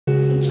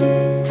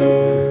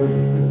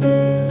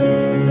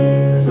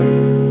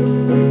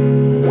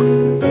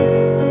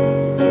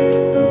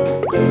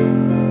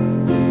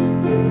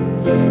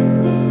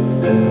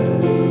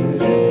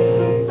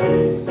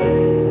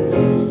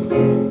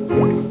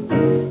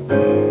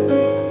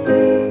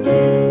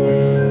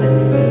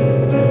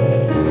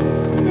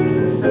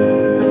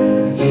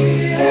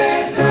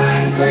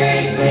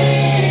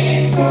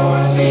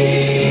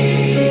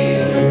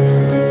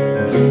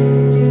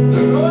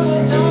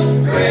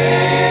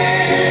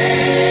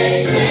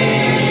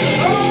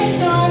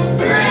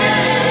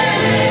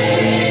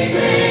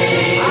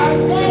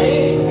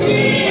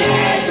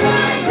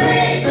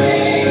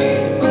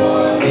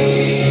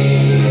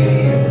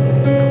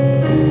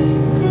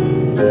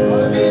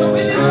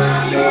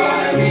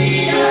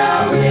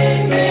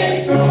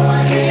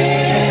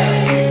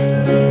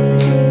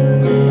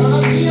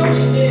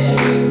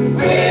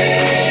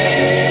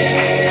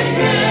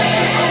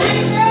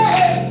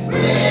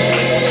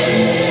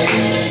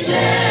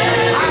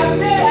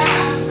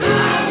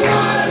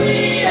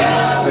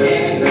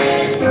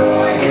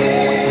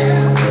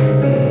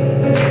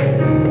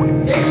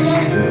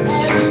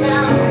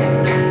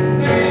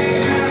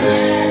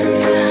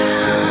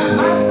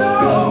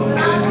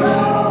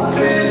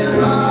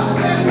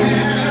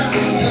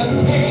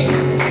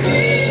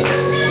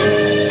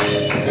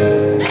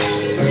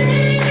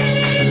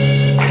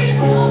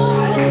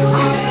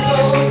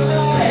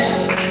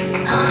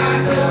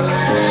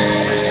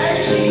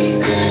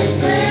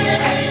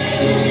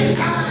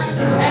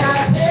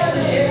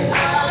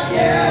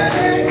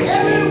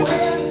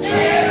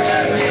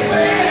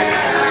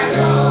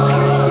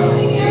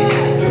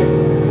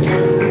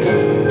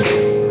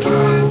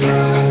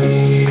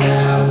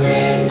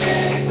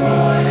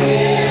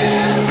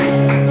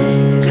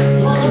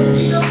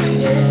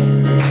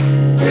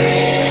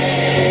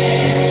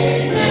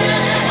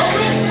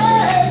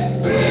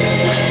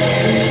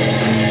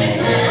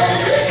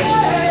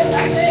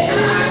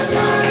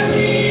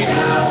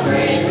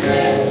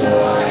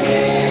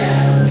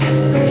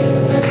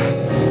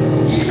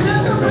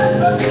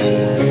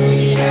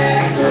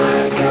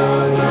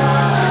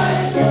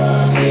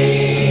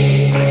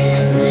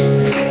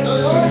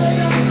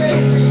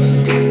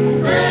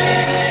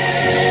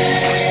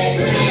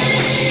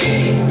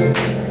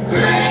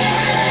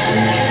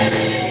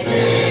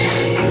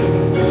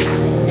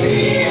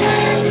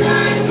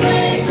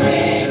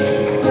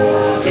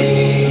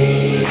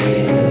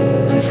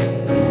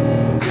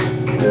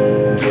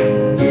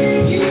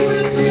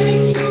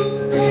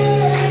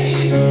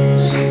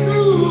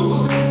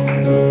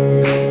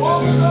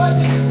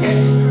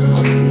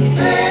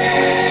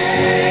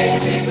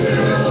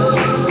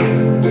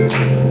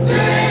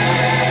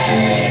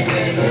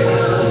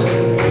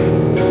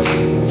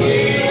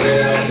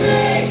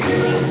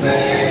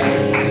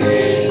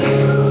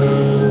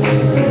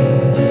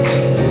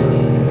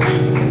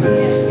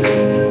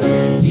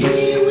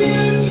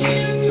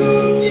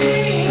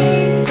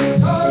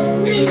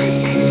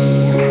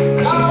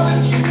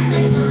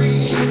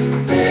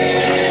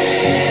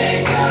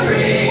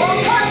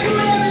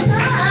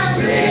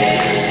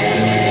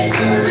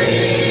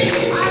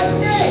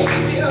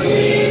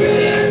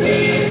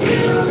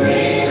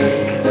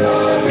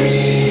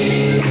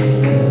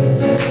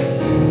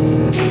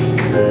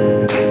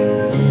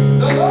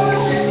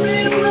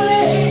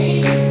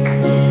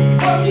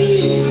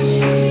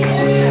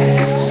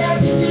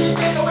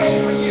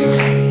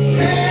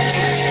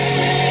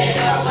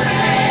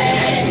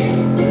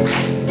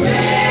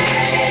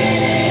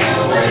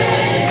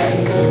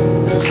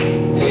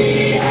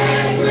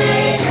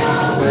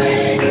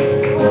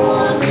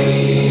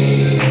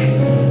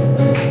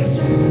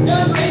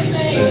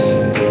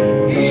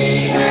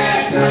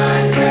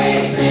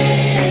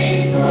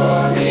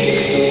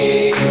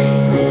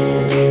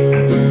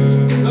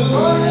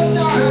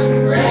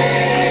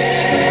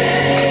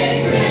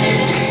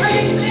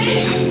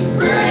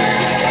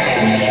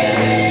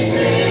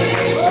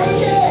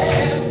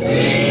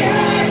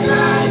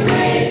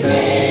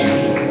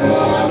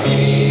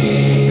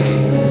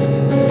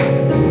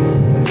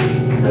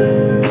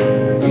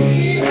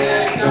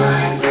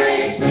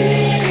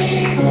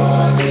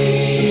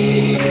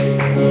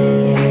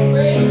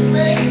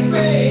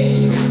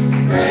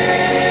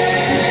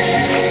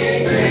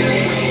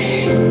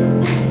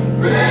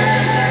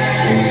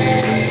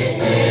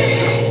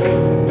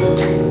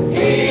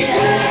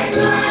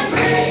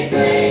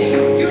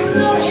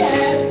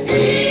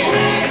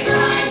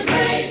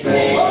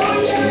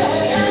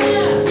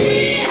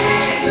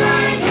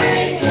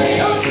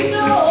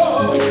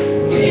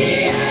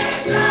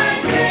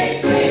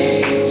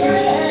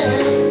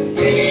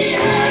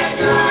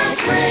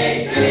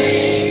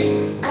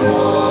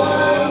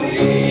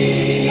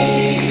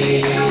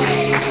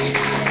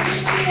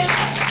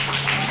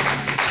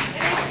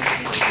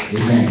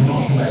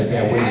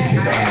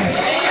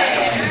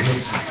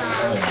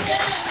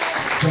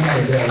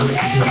Somebody bear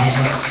witness to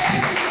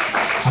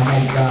how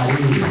much God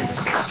is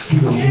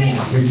still doing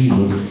for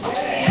you.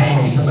 Come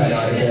on, somebody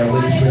ought to bear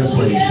witness with a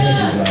praise. Thank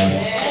you,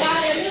 God.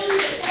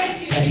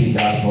 Thank you,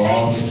 God, for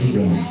all that you're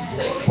doing.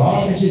 For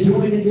all that you're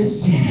doing in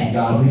this season,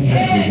 God, we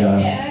thank you,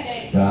 God.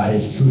 God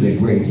is truly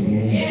great, and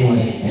He's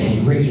doing, and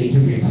He's greatly to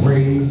be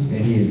praised,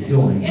 and He is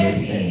doing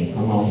great things.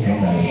 Come on,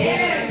 somebody.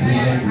 We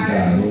thank you,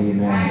 God.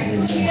 Amen.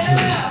 Amen.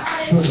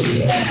 Truly,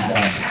 we thank you,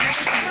 God.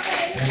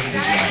 Thank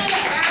you, God.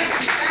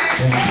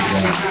 Thank you,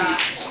 God.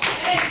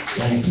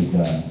 Thank you,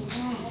 God.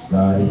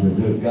 God is a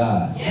good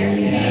God.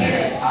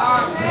 Amen.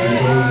 Every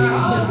day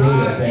is a day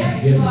of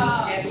Thanksgiving.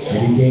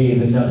 Every day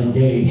is another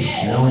day.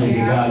 Not only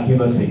did God give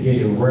us to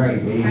get it right,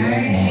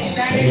 amen,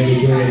 but every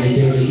day is a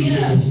day that we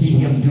get to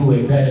see Him do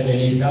it better than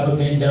it's ever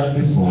been done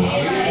before.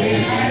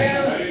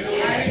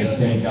 Amen.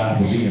 Just thank God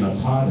for being a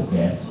part of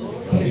that,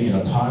 for being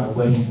a part of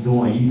what He's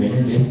doing even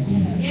in this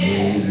season.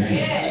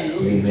 Amen.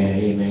 Amen.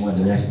 Amen. I want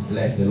to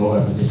bless the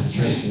Lord for this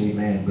church.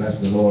 Amen.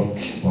 Bless the Lord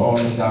for all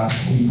of God's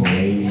people.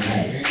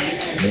 Amen.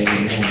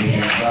 Amen. We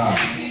thank God.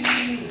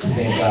 We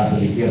thank God for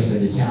the gifts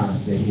and the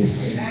talents that He has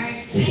placed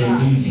within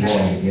these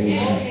walls.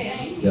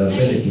 Amen. The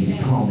ability to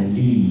come and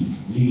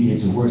lead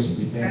into worship.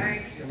 We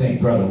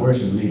thank Brother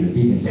Worship Leader,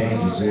 Deacon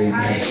Daniels. Amen.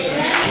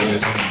 Amen.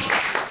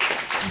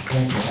 We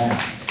thank you that.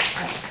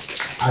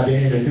 I've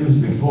been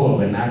introduced before,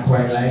 but not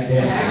quite like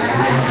that.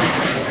 Amen.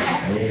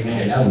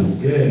 Amen. That was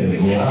good.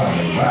 Wow.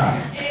 Wow.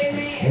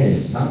 That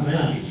is something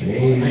else.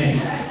 Amen.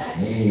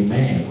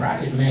 Amen.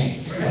 Rocket Man.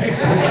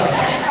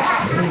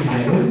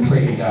 Amen. We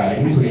praise God.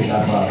 We praise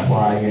God for our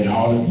choir and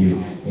all of you.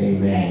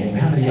 Amen.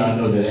 Amen. How many of y'all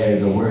know that there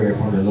is a word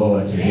from the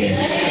Lord today?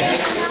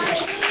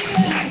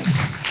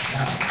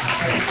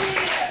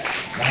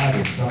 God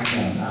is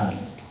something else.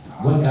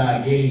 What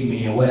God gave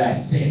me and what I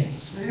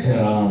sent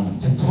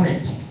to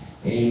print,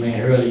 amen,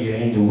 earlier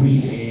in the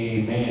week,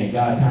 amen,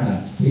 God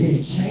He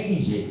didn't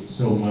change it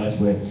so much,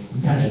 but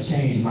He kind of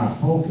changed my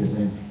focus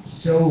and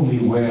showed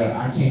me where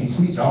I can't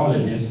preach all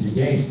of this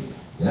today.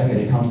 I got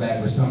to come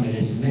back with some of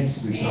this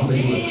next week. So I'm going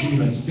to do a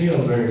Steven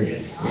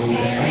Spielberg.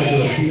 Amen. I'm going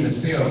to do a Steven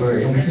Spielberg.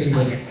 I'm going to tell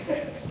you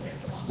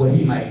what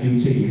he might do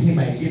to you. He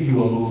might give you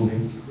a movie,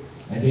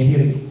 and then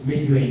he'll make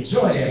you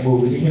enjoy that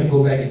movie. Then he'll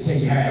go back and tell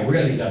you how it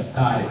really got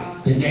started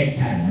the next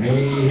time.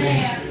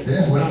 Amen. So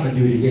that's what I'm going to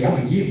do today. I'm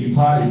going to give you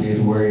part of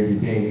this word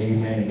today.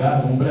 Amen. And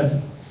God going to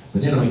bless it. But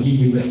then I'm going to give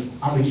you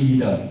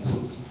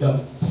the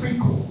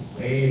prequel.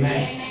 Amen.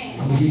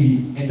 I'm going to give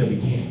you in the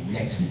beginning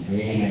next week.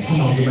 Amen.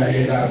 Come on, somebody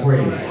give God a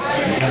praise.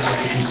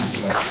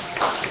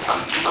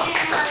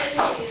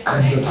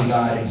 Let's look to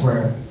God in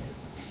prayer.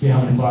 Dear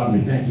Heavenly Father,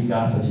 we thank you,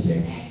 God, for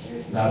today.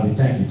 God, we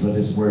thank you for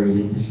this word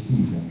in this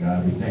season.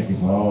 God, we thank you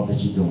for all that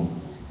you're doing.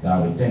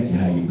 God, we thank you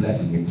how you're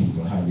blessing your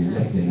people, how you're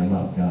lifting them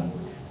up, God.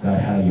 God,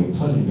 how you're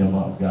pulling them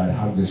up, God,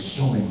 how you're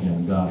showing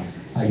them, God,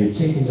 how you're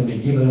taking them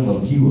and giving them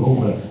a view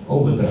over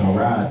the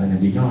horizon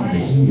and beyond the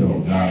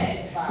hill, God.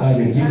 God,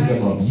 you're giving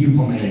them a view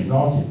from an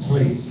exalted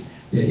place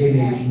that they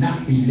may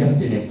not be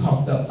lifted and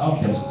puffed up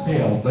of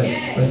themselves, but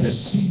to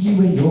see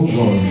you in your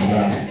glory,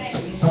 God.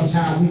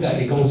 Sometimes we got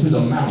to go to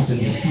the mountain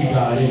to see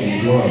God in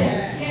His glory.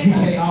 We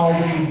can't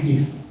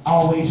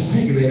always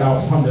figure it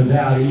out from the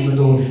valley, even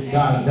though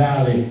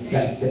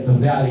the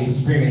valley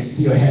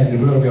experience still has the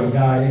glory of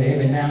God. And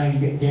every now and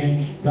then,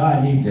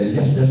 God needs to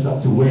lift us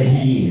up to where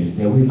He is,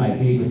 that we might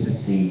be able to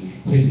see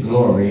His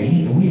glory.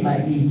 And we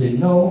might need to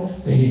know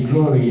that His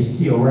glory is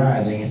still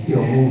rising and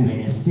still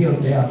moving and still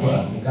there for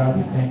us. And God,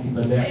 we thank you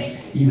for that,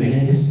 even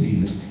in this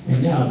season.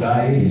 And now,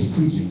 God, it is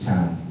preaching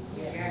time.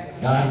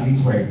 God, we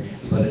pray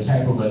for the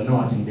type of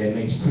anointing that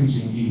makes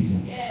preaching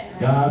easy.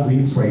 God, we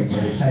pray for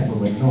the type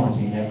of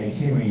anointing that makes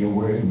hearing your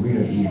word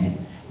real easy.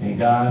 And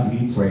God,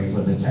 we pray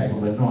for the type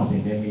of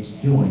anointing that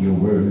makes doing your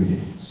word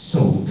so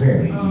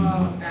very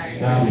easy.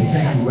 God, we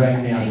thank you right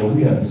now that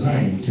we are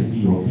learning to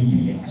be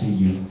obedient to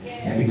you.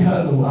 And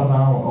because of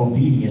our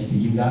obedience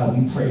to you, God,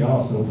 we pray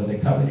also for the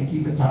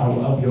covenant-keeping power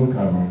of your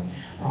covering,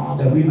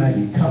 that we might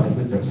be covered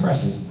with the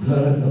precious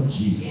blood of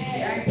Jesus,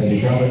 that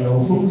the devil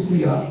know whose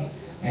we are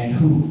and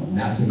who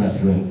not to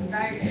mess with.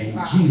 In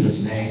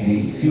Jesus' name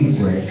we do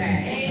pray.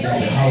 And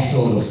let the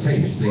household of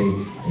faith say,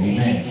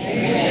 amen.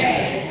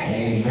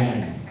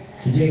 Amen.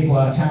 Today, for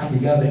our time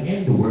together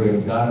in the Word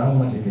of God, I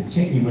want to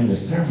continue in the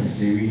sermon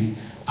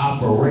series,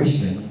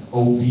 Operation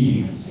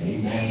Obedience.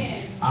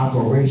 Amen.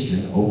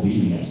 Operation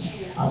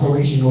Obedience.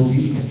 Operation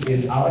Obedience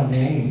is our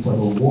name for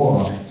the war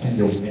and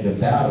the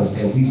battles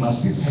that we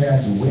must prepare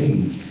to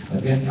wage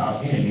against our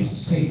enemy,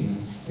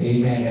 Satan.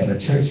 Amen. As a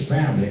church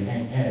family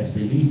and as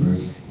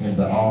believers in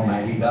the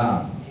Almighty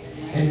God.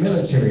 In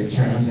military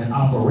terms, an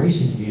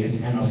operation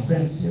is an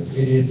offensive.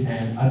 It is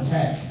an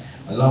attack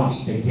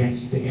launched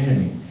against the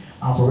enemy.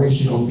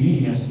 Operation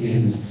Obedience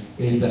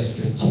is the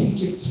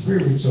strategic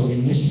spiritual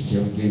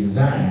initiative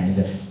designed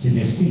to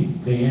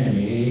defeat the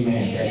enemy.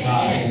 Amen. That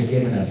God has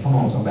given us. Come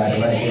on,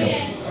 somebody right there.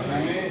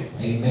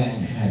 Amen.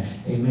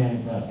 Amen.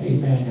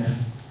 Amen.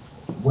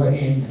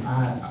 wherein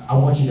I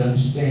want you to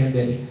understand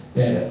that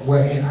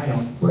wherein I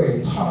am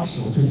very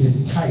partial to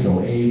this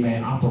title,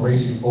 amen,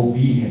 Operation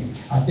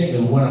Obedience. I think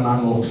it's one of my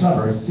more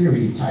clever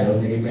series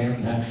titles, amen,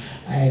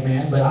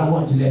 amen. But I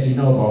want to let you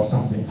know about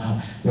something.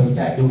 The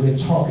fact that we're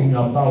talking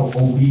about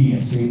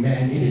obedience,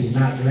 amen, it is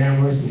not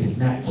glamorous, it is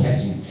not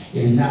catchy. It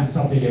is not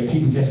something that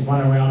people just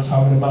run around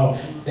talking about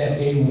that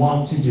they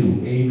want to do,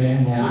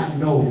 amen. And I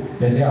know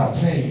that there are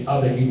plenty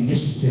other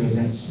initiatives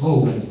and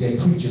slogans that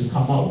preachers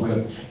come up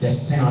with that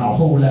sound a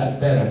whole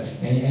lot better,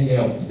 and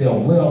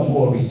they're well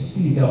more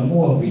received, they're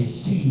more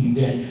received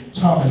than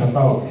talking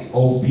about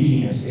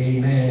obedience,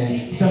 amen.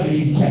 And some of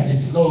these catchy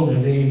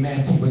slogans,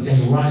 amen, people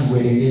just run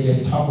with it, they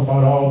just talk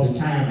about all the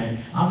time. And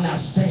I'm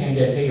not saying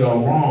that they are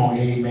wrong,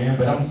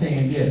 amen, but I'm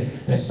saying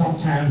this, that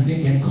sometimes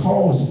they can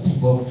cause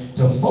people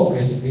to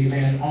focus,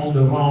 amen, on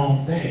the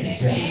wrong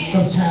things. And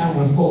sometimes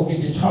when folk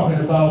get to talking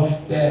about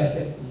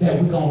that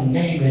we're going to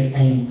name it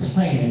and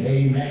claim it,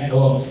 amen,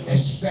 or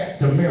expect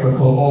a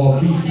miracle, or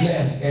be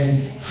blessed and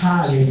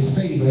highly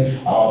favored.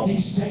 All these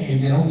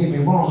sayings, and don't get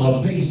me wrong,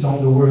 are based on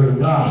the word of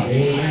God,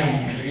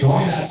 amen. So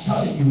I'm not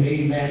telling you,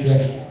 amen,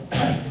 that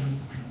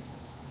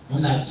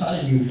I'm not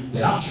telling you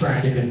that I'm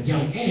trying to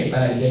condemn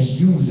anybody that's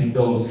using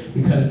those,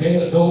 because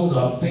those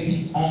are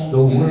based on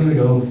the word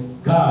of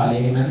God,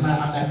 amen.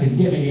 I'm not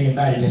condemning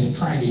anybody that's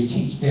trying to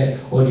teach that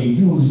or to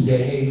use that,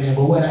 amen.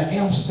 But what I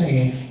am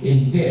saying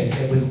is this,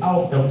 that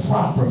without the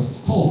proper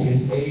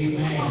focus,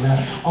 amen,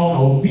 on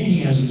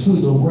obedience to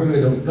the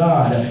word of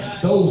God,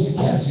 those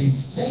catchy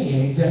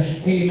sayings,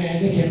 amen,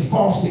 they can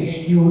foster in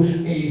you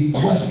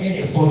a what's in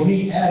it for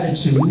me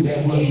attitude that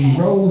will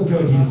erode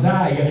your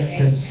desire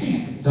to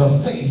seek the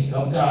face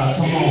of God.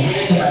 Come on,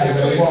 somebody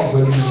better walk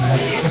with me.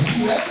 You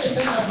see,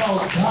 everything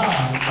about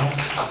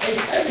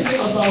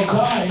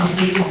God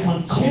is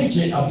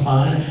contingent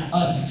upon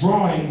us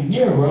drawing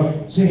nearer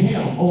to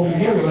Him, or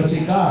nearer to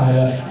God.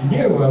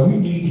 Nearer, we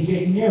need to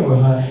get nearer.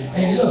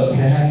 And look,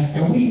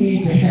 and we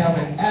need to have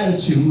an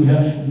attitude,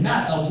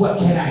 not of what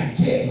can I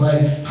get, but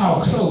how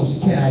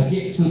close can I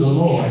get to the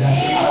Lord.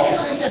 I don't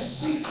want to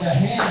just seek the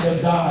hand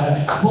of God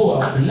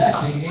for a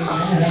blessing,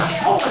 amen.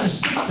 I want to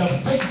seek the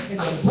face in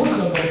the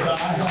bosom of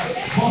God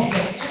for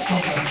the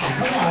intimacy.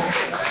 Come on,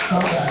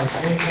 somebody,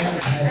 amen.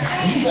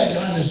 And you got to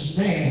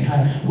understand,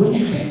 when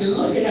you get to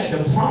looking at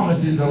the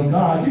promises of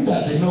God, you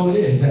got to know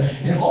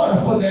this. In order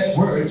for that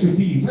word to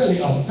be really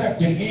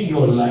effective in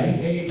your life,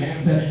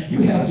 amen,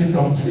 you have to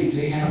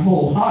completely and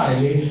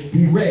wholeheartedly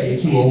be ready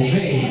to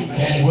obey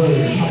that word.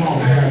 Come on.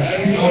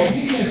 See,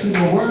 obedience to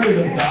the word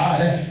of God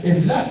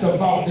is less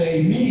about the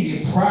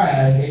immediate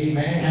prize,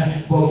 amen,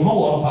 but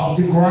more about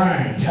the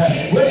grind.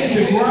 What is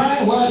the grind?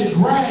 Well, the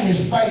grind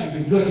is fighting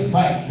the good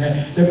fight.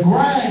 The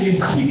grind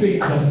is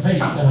keeping the faith.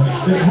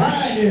 The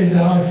grind is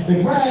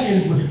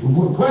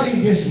running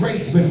this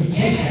race with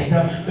patience.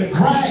 The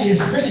grind is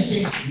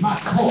finishing my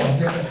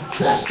course.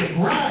 That's the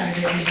grind,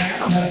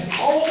 amen.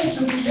 Oh,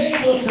 to be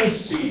able to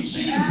see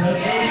Jesus,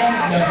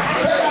 amen.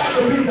 That ought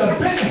to be the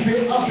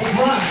benefit of the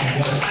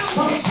grind.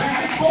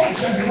 Sometimes folks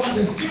just want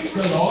to seek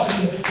the Lord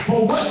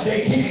for what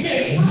they can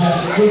get.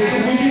 When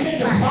you get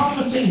the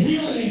promising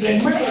healings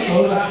and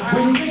miracles,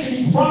 when you get to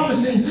be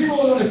promising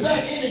zeros on the back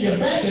end of your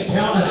bank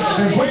account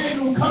and brand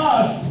new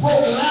cars,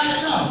 folk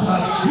line up.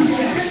 You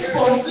can get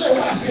folk,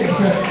 watch this.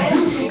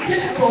 You can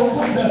get folk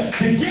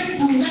to get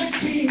through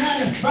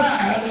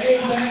 1995,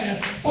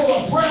 amen, for a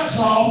prayer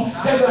call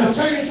that's going to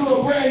turn into a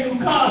brand new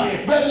car,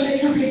 rather than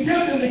you can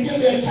give them to give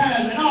their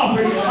tithes and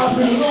offering unto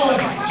the Lord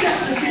just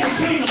to see the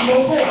kingdom go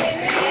forth.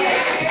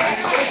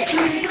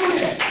 You can do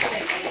that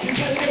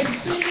because they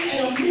see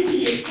an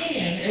immediate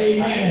end,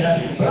 amen.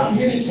 But I'm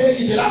here to tell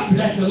you that I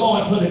bless the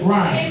Lord for the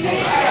grind.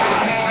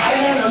 I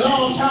learned a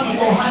long time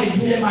ago how to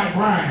get in my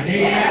grind,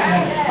 amen.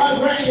 My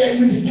granddaddy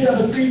used to get up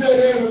at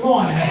 3:30 every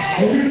morning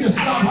and he used to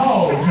stop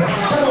hogs.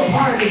 That was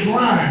part of the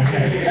grind.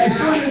 As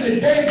soon as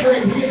the day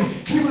break hit,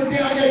 he was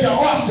down there to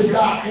off the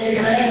dock,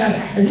 amen,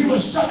 and he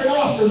was shucking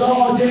off the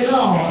all day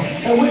long.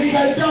 And when he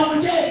got done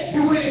with that, he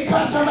went and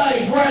cut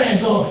somebody's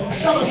grass or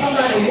shoveled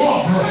somebody's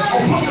walk or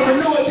put the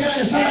manure down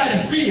in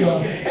somebody's field,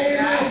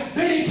 amen.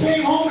 Then he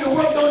came home and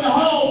worked on the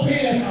hog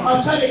pen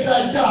until it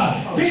got dark.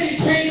 Then he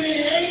came in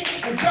and ate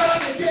and got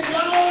up and did it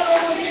all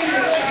over again the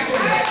next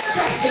day.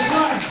 That's the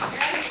grind.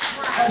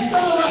 And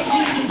some of us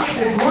need to get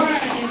the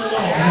grind in the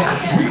Lord.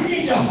 We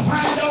need to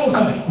find out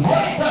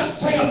what thus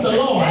saith the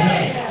Lord,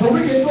 so we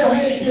can go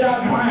ahead and get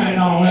our grind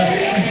on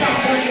and stop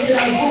trying to get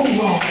our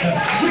groove on.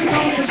 We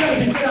come to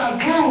church to get our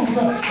groove,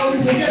 but we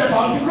forget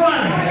about the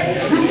grind.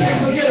 You can't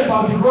forget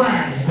about the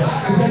grind,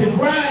 because the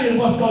grind is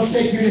what's going to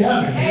take you to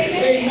heaven.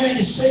 Amen.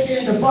 The shaking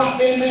and the bop,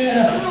 amen.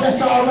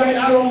 That's all right.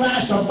 I don't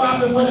mind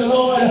shabbaking for the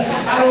Lord.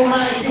 I don't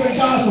mind giving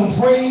God some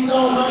praise. I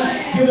don't mind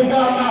giving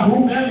God my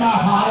hoop and my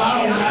holler. I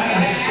don't mind.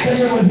 Because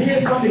it was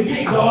his from the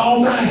get-go. I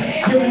don't mind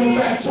giving it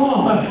back to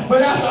him. But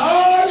after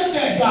all of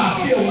that, God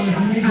still wants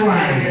to see me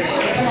grind.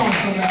 Come on,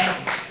 somebody.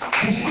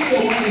 He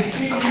still wants to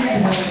see me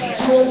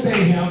to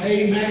obey him.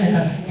 amen.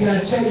 Can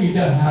I tell you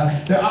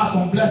that there are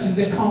some blessings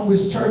that come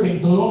with serving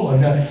the Lord,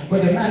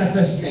 but the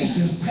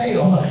manifestations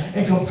pale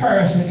in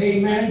comparison,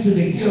 amen, to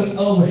the gift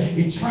of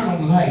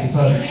eternal life.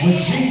 When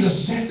Jesus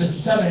sent the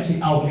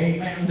 70 out,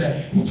 amen,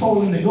 he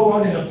told them to go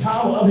out in the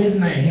power of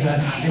his name.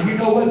 And you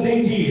know what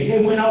they did?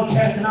 They went out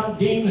casting out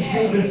demons,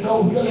 saving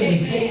souls, healing the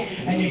sick,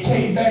 and they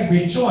came back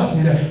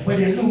rejoicing. But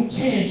in Luke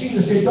 10,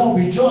 Jesus said, don't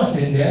rejoice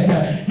in that.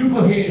 You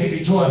go ahead and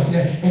rejoice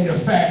in the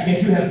fact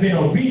that you have been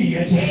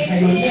obedient and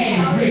your name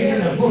is written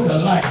in the book of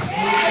life.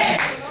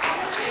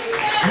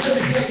 And let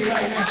me tell you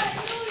right now,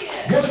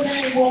 your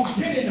name won't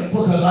get in the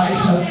book of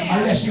life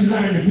unless you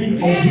learn to be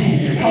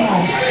obedient.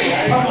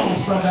 Come on,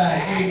 somebody,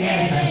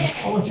 amen.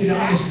 I want you to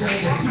understand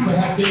that people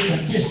have been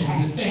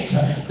conditioned to think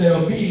that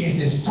obedience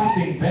is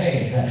something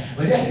bad.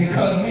 But that's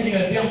because many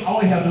of them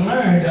only have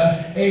learned,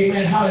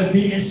 amen, how to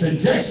be in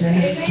subjection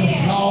to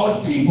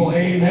flawed people,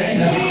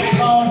 amen.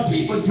 Flawed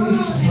people do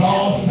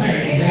flawed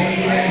things,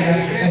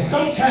 amen. And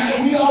sometimes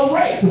we are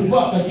right to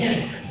buck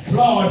against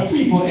flawed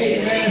people,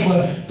 amen,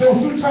 but don't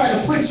you try to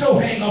put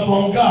your hang up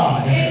on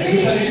God,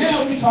 because now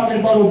we're talking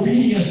about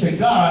obedience to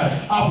God,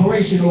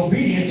 Operation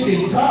Obedience. It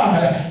is God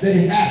that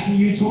is asking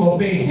you to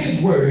obey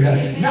his word,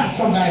 not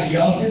somebody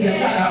else's,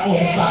 and not our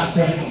own thoughts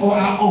or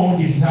our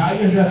own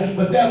desires,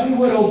 but that we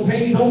would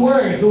obey the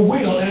word, the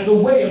will, and the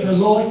way of the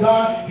Lord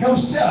God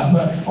himself.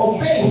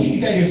 Obey he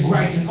that is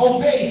righteous,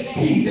 obey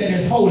he that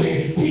is holy,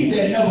 he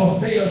that never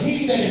fails,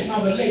 he that is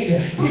never late,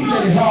 he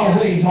that is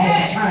always on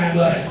time.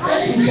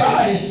 That's who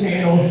God is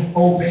saying,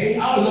 obey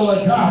our Lord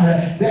God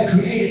that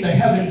created the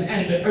heavens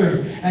and the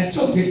earth and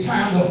took the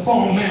time to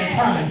form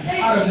mankind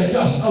out of the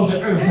dust of the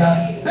earth.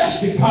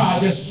 That's the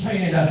God that's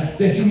saying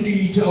that you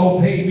need to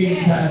obey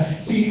me.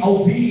 See,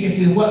 obedience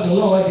is what the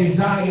Lord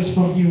desires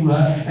from you,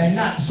 and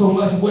not so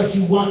much what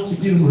you want to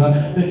do.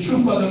 The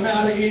truth of the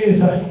matter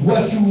is,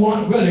 what you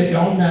want really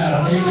don't matter.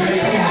 Amen.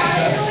 Come on.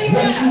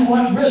 What you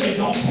want really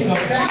don't take a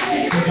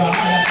backseat to God.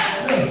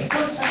 Look,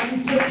 sometimes we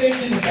put things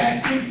in the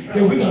backseat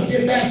that we're going to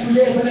get back to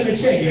later, but let me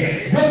tell you,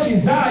 your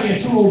desire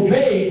to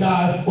obey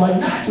God or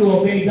not to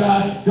obey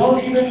God don't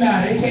even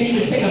matter. It can't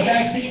even take a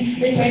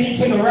backseat. It can't even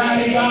take a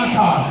ride in God's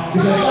car,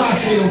 because God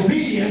said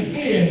obedience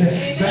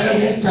is better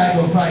than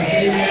sacrifice.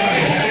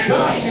 Amen.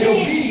 God said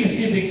obedience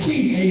is the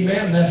key.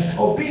 Amen.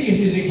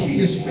 Obedience is the key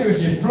to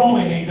spiritually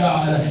flowing in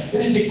God.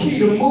 It is the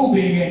key to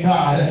moving in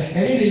God,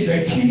 and it is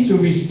the key to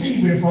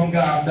receiving from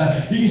God.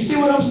 Do you see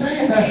what I'm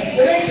saying?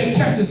 It ain't the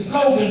catchy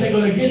slogans that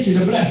are going to get you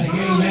the blessing.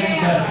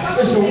 Amen.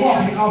 It's the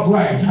walking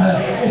upright.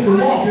 It's the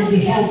walking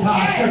before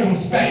God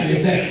circumspectly.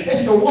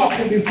 It's the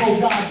walking before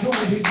God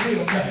doing his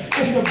will.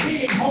 It's the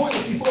being holy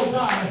before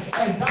God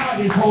as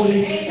God is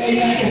holy.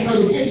 Amen. It's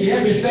going to get you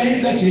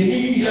everything that you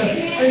need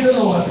in the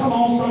Lord. Come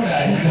on,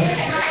 somebody.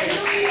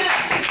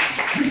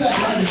 You got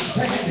to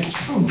understand the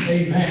truth,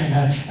 amen,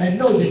 and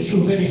know the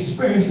truth and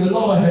experience the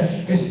Lord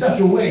in such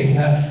a way.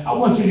 I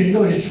want you to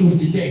know the truth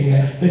today,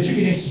 that you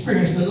can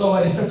experience the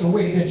Lord in such a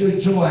way that your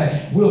joy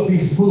will be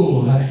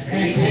full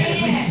and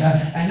complete.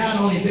 And not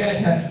only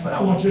that, but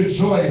I want your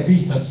joy to be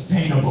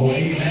sustainable,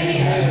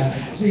 amen.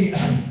 See,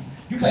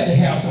 you got to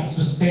have some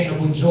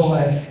sustainable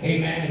joy,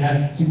 amen.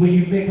 See, when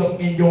you make up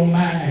in your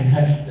mind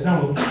that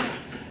I'm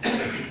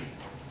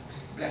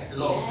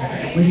Lord,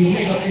 when you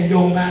make up in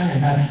your mind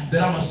that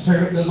I'm going to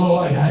serve the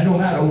Lord no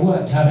matter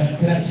what,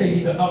 can I tell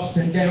you the ups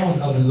and downs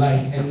of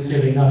life and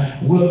living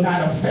will not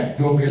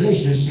affect your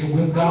relationship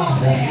with God.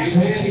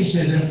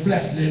 Temptations and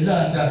fleshly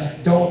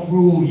lust don't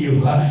rule you.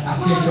 I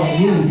said don't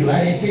rule you.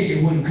 I didn't say they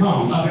wouldn't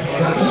come.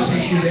 But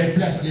temptations and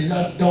fleshly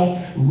lust don't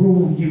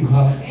rule you.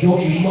 Your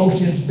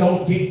emotions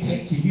don't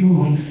dictate to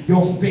you.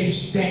 Your faith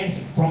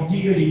stands from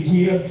year to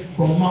year,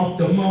 from month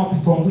to month,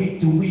 from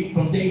week to week,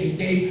 from day to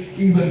day,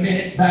 even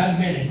minute by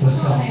minute for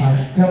some.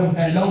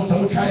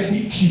 Don't try to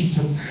be cute,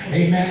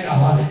 amen,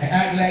 and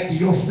act like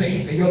your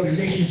faith and your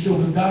relationship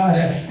with God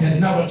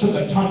has never took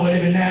a tumble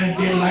every now and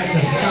then like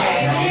the stop.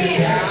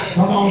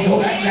 Come on,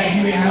 don't act like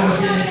you ain't never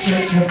been in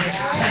church,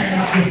 tearing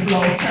up the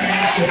floor,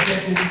 tearing up the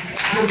benches,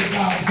 giving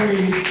God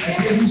praise, and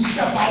then you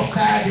step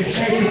outside the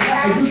church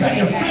and you got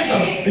to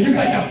figure and you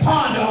got to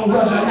ponder on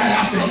whether or not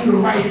I should do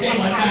the right thing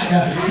or not.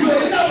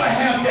 You'll never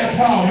have that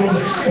problem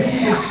if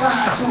you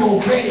decide to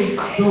obey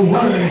the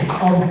word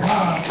of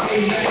God.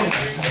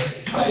 Amen.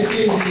 You got to be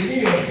able to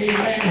live,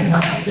 amen,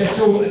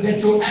 that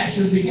your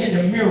actions begin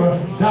to mirror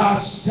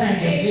God's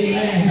standards,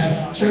 amen.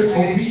 Church,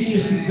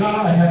 obedience to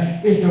God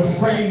is the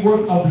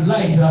framework of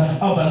life,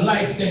 of a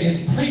life that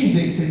is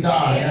pleasing to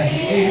God,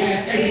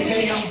 amen.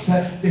 Everything else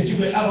that you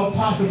could ever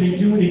possibly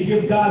do to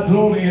give God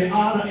glory and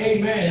honor,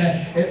 amen,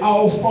 it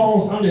all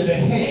falls under the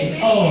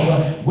heading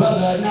of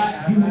whether or not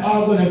you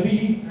are going to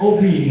be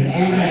obedient,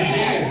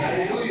 amen.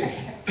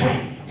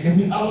 And if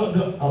we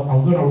are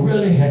going to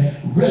really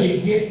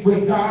get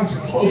with God's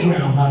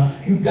program,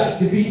 you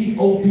got to be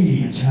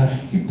obedient.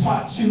 See,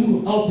 part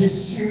 2 of this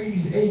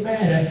series,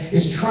 amen,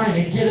 is trying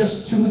to get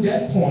us to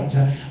that point.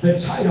 The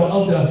title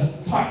of the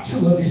part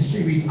 2 of this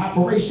series,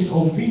 Operation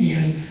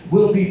Obedience,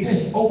 will be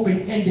this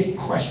open-ended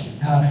question.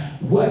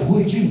 What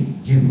would you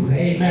do?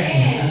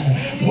 Amen.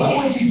 What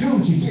would you do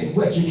to get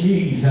what you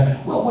need?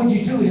 What would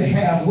you do to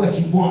have what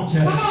you want?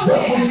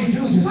 What would you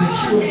do to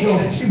secure your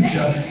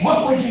future?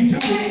 What would you do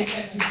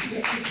to see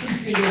an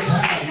increase in your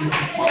value?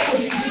 What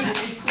would you do to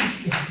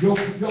increase your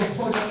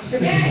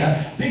productivity?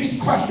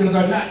 These questions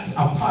are not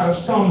a part of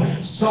some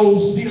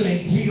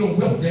soul-stealing deal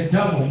with the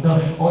devil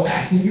or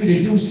asking you to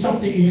do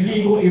something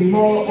illegal,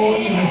 immoral, or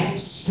even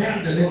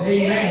scandalous.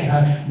 Amen.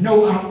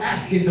 No, I'm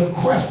asking the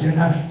question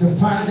to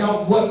find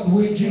out what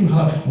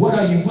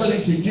are you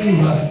willing to do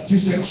to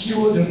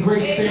secure the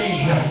great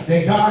things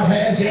that God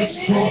has in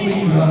store for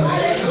you.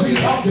 We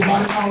talked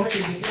about it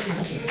already today.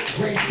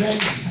 Great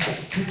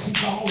things. You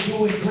keep on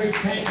doing great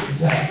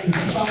things. You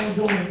keep on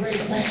doing great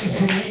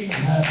things for me.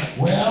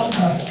 Well,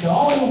 the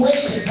only way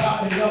that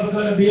God is ever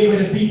going to be able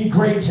to be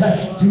great,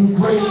 do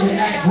great and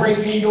act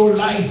great in your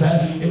life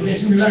is that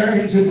you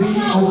learn to be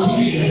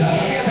obedient.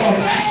 So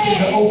I'm asking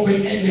the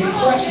open-ended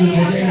question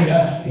today.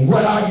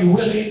 What are you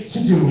willing to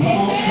do? Come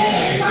on,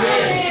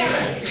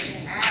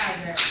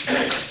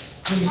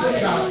 when you look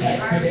at our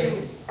text today,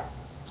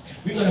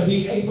 we're going to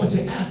be able to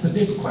answer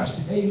this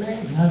question. Amen.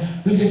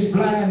 Through this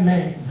blind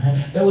man,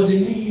 there was a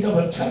need of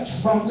a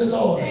touch from the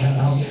Lord.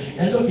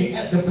 And looking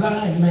at the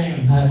blind man,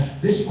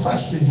 this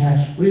question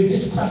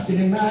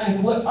in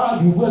mind, what are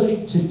you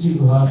willing to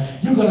do?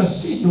 You're going to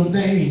see some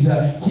things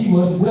he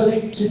was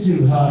willing to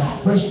do.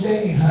 First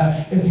thing,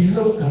 if you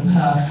look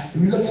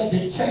at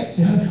the text,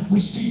 we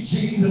see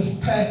Jesus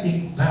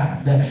passing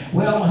by.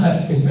 Well,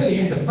 it's really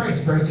in the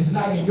first verse. It's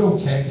not in your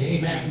text.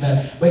 Amen.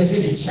 But it's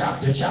in the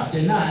chapter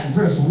 9,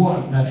 verse 1.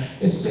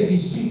 It said you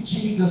see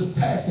Jesus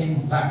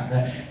passing by,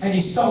 and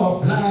he saw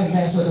a blind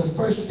man. So the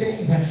first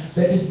thing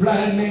that this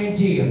blind man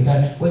did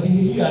was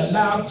he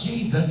allowed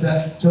Jesus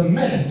to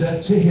minister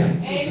to him.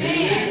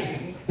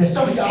 Amen. And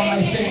some of y'all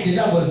might think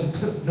that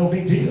was no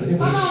big deal. It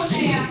was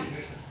Jesus.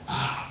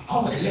 I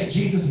want to let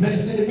Jesus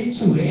minister to me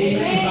too.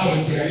 Amen.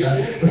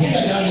 But you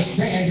got to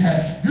understand,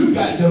 you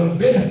got the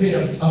benefit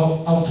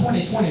of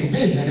 20/20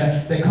 vision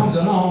that comes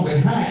along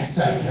with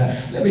hindsight.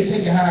 Let me tell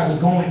you how it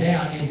was going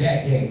down in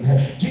that day.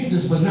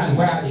 Jesus was not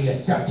widely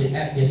accepted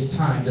at this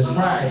time. The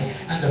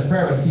scribes and the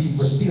Pharisees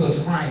were still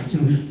trying to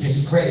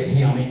discredit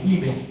him and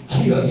even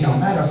kill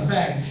him. Matter of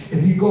fact,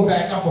 if you go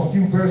back up a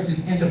few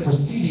verses in the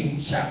preceding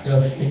chapter,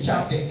 in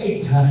chapter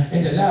 8, in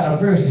the latter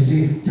verses,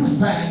 you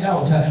find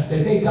out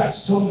that they got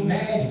so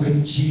mad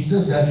with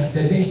Jesus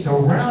that they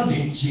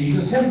surrounded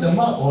Jesus, hemmed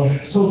him up, or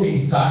so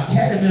they thought,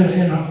 had him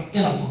in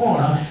a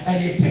corner, and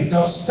they picked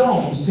up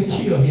stones to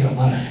kill him.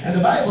 And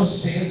the Bible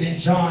says in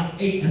John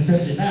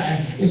 8:39,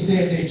 it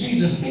says that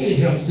Jesus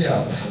hid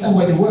himself. That's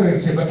what the word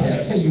said, but can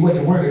I tell you what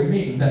the word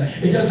means?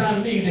 It does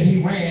not mean that he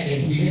ran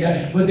and hid,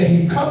 but that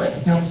he covered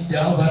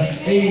himself,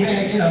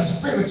 amen, in a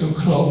spiritual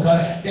cloak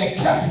that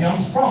kept him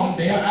from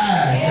their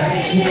eyes.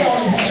 They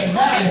only had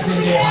malice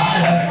in their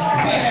heart.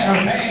 They had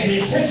a bad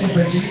intention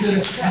for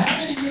Jesus. How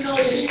many of you know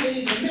that even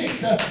in the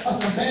midst of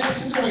some bad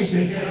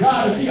situation,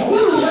 God will be a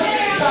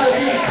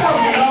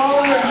covering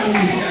all around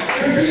you?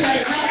 He'll be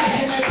like Marcus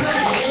in that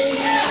blanket,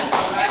 amen.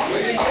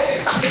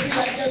 He'll be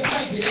like that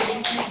blanket,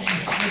 amen,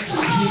 and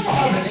keep you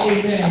covered,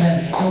 amen.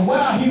 And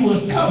while he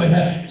was covered,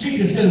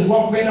 Jesus just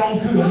walked right on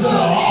through the middle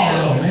of all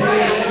of them,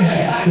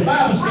 amen. The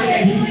Bible said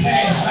that he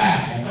passed by.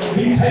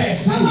 He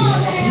passed through.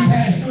 He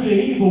passed through the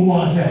evil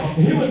ones.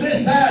 He was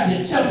inside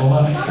the temple,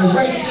 and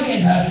right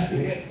then,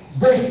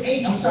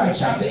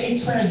 chapter 8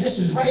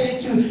 transitions right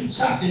into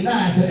chapter 9.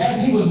 That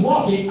as he was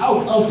walking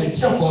out of the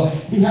temple,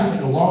 he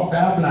happened to walk by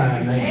a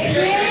blind man.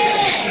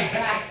 Amen.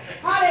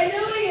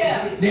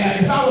 Hallelujah. Now,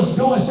 if I was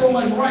doing so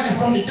much running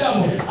from the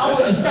devil, I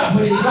wouldn't stop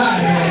for this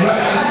blind man,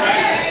 right?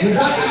 Because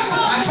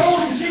I told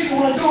you Jesus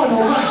wasn't doing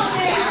no running.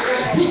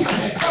 He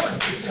had covered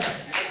himself.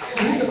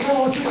 So he could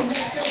go on to the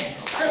next thing.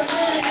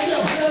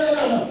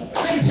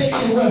 Let me tell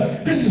you,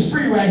 this is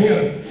free right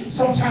here.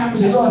 Sometimes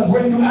when the Lord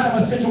brings you out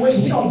of a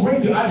situation, he don't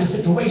bring you out of the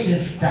situation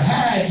to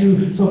hide you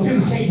so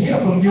people can't hear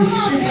from you. He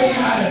brings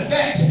you out of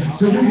that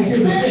so you can give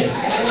it this.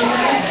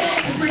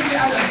 He brings you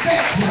out of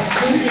that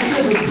so you can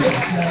give it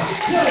this.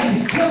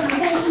 He'll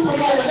remove you from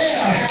over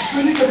there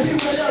so you can be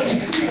where they'll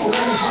receive a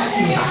word from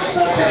you.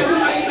 Sometimes you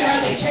might even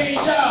have to change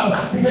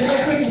jobs because they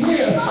couldn't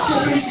hear. They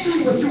couldn't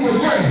see what you were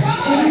worth.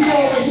 So you go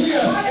over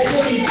here and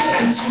they can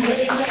get it to you.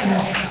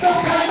 Amen.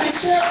 Sometimes in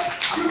church,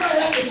 you might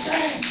have to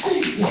change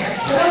seats.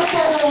 But I'm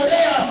going over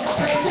there,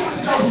 can't get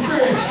with your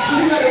spirit. So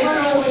you got to run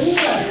over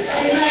here.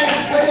 Amen.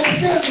 Where they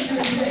feeling you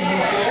today.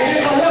 And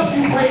they're going to help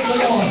you praise the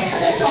Lord.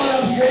 That's all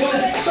I'm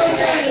saying.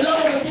 Sometimes the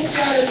Lord will get you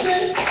out of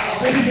this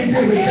so you can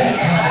deal with that.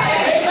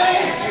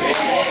 Amen.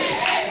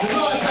 The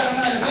Lord got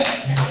him out of that.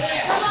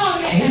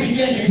 He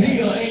began to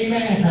deal,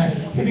 amen.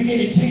 He began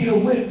to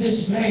deal with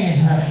this man.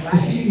 You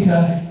see,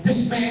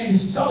 this man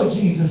saw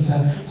Jesus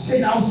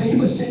sitting outside. He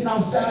was sitting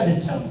outside the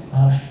temple.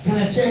 Can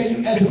I tell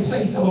you, at the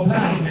place of a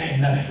blind man,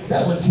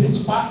 that was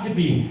his spot to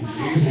be.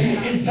 You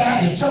see,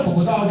 inside the temple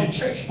was all the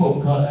church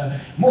folk.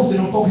 Most of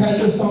them folk had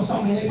a little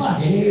something in their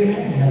pocket,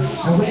 amen.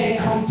 And when they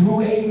come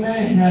through,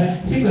 amen,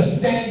 he could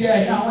stand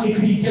there. Not only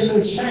could he get a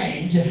little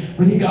change,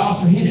 but he could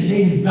also hear the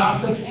ladies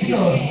gossip. You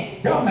know,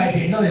 Y'all might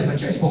didn't know this, but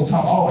church folk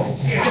talk all the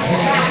time.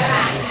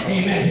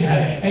 Amen.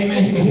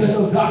 Amen. He was a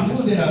little God. He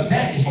was at a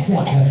vantage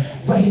point.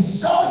 But he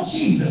saw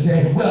Jesus.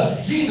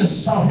 Jesus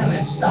saw him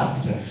and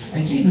stopped.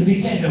 And Jesus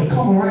began to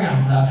come around.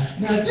 Now,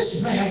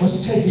 this man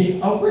was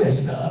taking a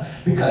risk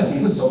because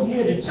he was so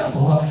near the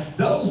temple.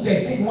 Those that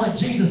didn't want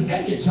Jesus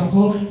in the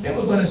temple, they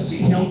were going to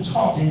see him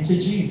talking to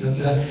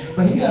Jesus.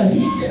 But he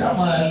said, I'm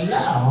going to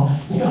allow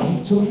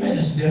him to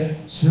minister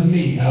to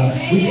me.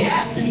 We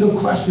asked him the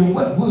question,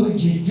 what would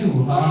you do?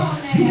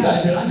 You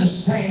got to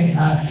understand,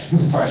 the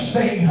first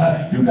thing,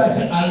 you got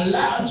to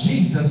allow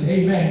Jesus,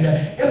 amen,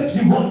 if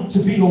you want to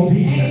be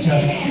obedient.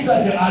 You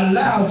got to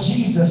allow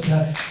Jesus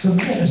to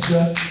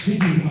minister to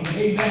you.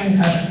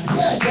 Amen.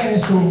 Yeah,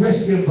 there's some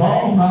risk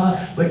involved,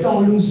 but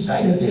don't lose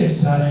sight of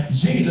this.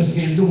 Jesus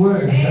is the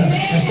word.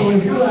 And so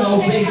if you're going to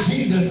obey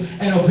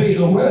Jesus and obey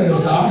the word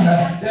of God,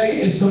 there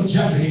is some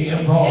jeopardy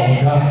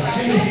involved.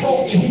 See,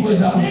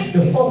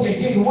 the folk that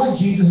didn't want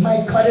Jesus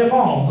might cut him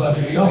off.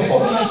 The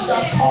folk might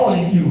stop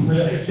calling you.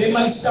 They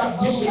might stop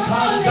dishing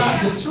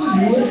gossip to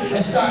you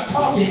and start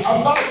talking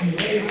about you.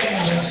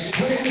 Amen.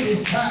 When you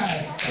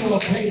decide to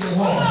obey the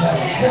Lord,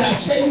 can I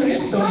tell you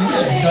it's some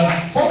risk?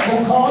 Folk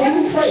will call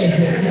you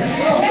crazy.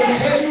 Folk will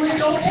tell you it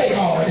don't take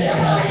all that.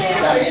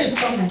 There is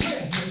some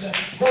risk.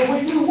 But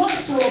when you want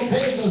to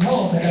obey the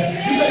Lord,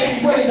 you got to be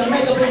willing to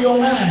make up in your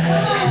mind,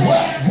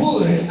 what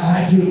would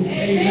I do?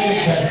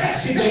 Amen.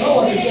 See, the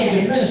Lord began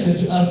to minister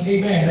to us,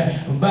 amen,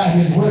 by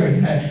his word.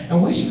 And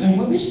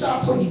when we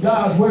start putting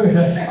God's word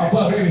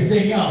above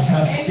everything else,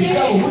 the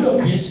devil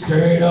will get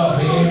stirred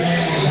up.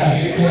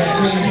 Amen.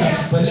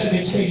 But let me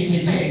tell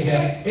you today,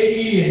 it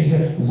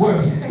is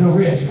worth the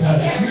risk.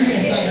 You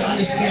just got to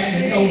understand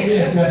and know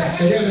this,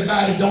 that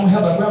everybody don't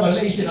have a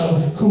revelation of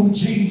who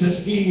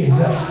Jesus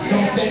is. Some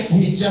think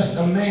he's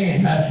just a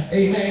man.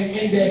 Amen.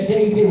 In that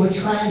day, they were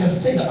trying to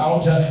figure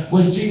out,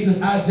 was Jesus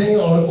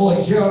Isaiah or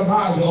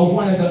Jeremiah or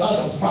one of the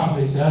other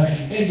prophets.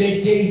 In that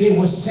day, they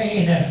were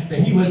saying that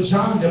he was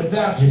John the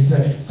Baptist.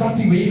 Some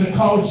people even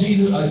called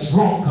Jesus a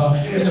drunk.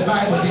 In the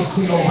Bible, they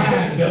say a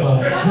wine bibber.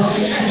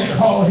 They even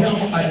called him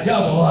a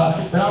devil.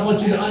 But I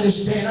want you to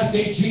understand, I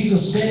think Jesus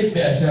said it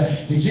best.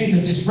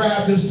 Jesus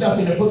described himself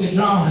in the book of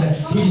John.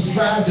 He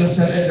described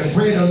himself as the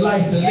bread of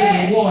life, the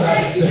living water,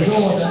 the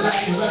door of the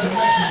life, the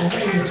resurrection, the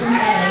way, the truth,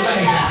 and the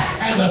life,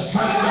 and the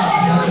Son of God.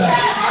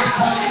 I'm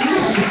telling you,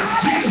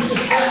 Jesus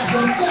described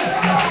himself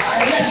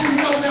and let you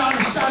know now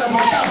the Son of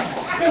God.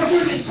 If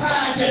you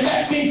decide to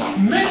let me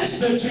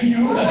minister to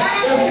you,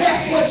 if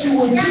that's what you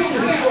would do to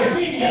be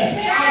obedient,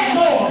 I'm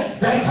more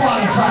than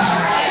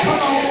qualified.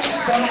 Come on,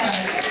 somebody.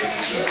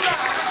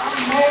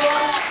 I'm more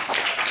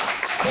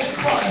than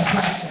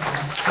qualified.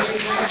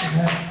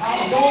 Amen. I'm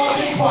more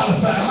than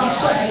qualified. My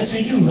question to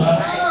you,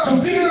 to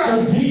be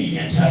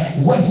obedient,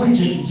 what would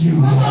you do?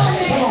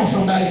 Come on,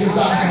 somebody, give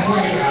God some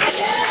praise.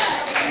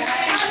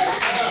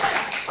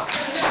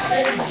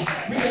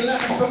 We can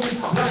learn from this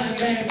blind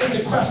man with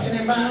the question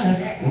in mind.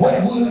 What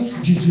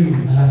would you do?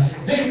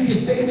 Then you can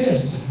say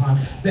this,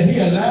 that he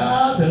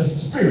allowed the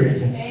Spirit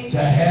to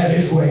have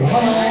his way.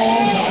 Come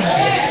on,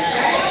 somebody.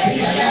 He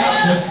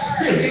allowed the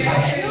Spirit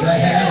to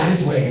have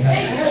his way.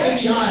 Let me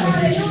be honest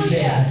with you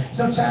today.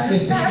 Sometimes it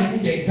seems to me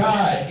that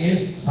God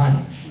is funny.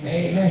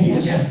 Amen. He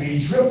just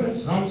be tripping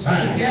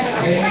sometimes.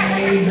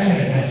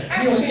 Amen.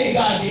 You know, me and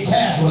God get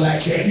casual like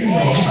that. You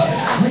know,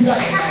 we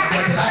got it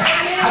like that.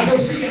 I go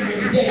see him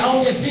every day. I don't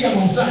just see him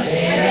on Sunday.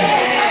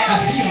 Amen. I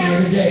see him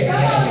every day.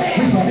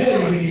 We familiar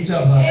with each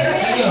other.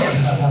 And look,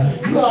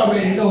 you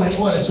already know in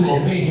order to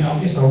obey him,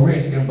 it's a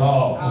risk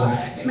involved.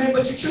 Amen.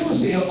 But you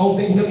choose to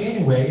obey him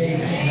anyway.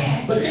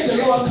 Amen. But then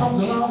the Lord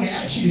comes along and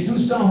asks you to do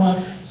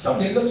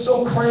something that looks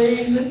so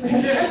crazy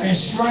and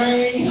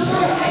strange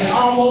and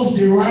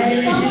almost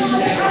deranged.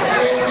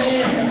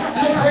 Amen.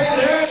 Look crazy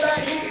to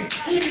everybody.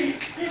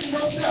 Even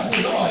yourself,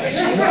 Lord.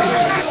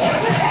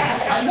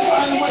 I know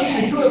I don't want you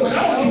to do it, but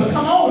I don't even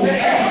come on there.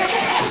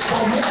 It's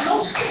going to make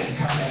no sense.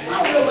 I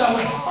don't know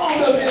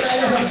if anybody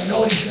ever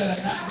noticed that or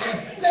not.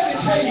 Let me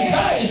tell you,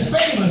 God is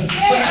famous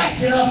for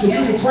asking us to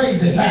do the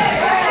crazy thing.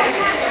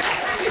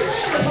 He's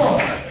famous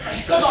for it.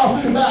 Look all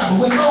through the Bible.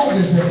 When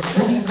Moses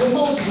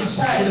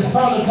decided to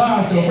follow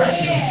God's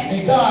direction, and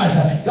God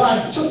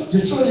took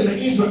the children of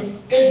Israel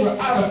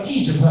out of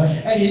Egypt,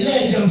 and he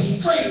led them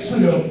straight to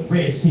the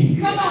Red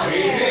Sea.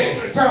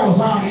 Pharaoh's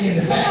army in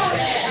the back,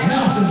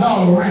 mountains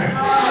all around.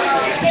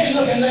 They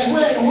looking like,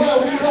 where in the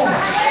world we going?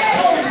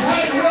 Moses, how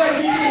in the world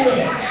we do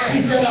it? He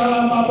said, my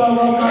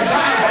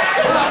God,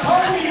 I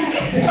told you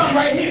to come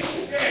right here.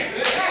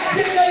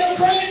 Didn't that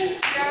look crazy?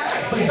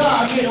 But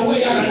God made a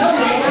way out of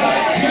nowhere.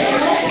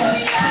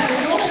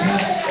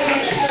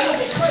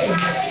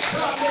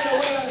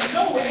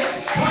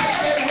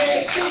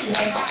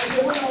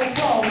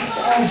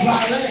 On dry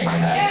land.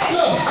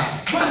 Look,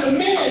 when the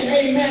men,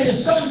 amen, the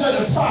sons of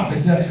the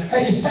prophets, had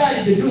decided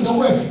decided to do the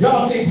work.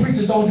 Y'all think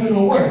preachers don't do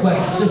no work, but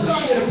the son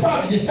of the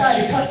prophet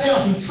decided to cut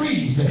down some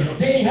trees.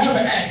 They ain't have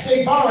an axe.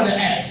 They borrowed an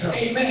axe.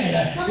 Amen.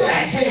 The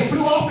axe head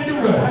flew off in the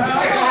river.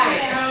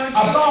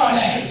 A borrowed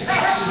axe.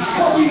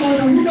 What we gonna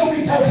do? You know we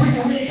told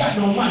preachers we ain't got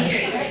no money.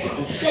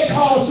 They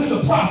called to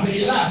the prophet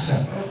Elisha.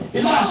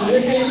 They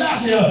said,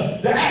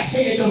 Elisha, the axe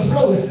head done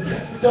floated,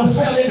 done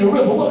fell in the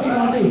river. What we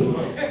gonna do?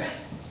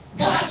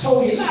 God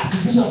told Elisha to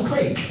do something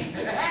crazy.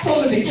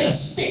 Told him to get a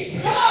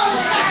stick,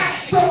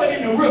 throw it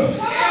in the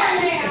river.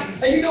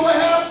 And you know what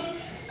happened?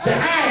 The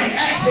iron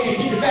axe head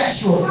did the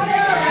backstroke.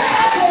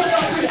 Throw it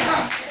up to the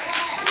top.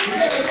 You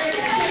never get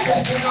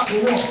that thing out the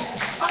river.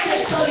 I'm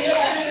just telling you,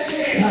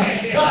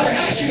 God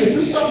asked you to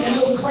do something a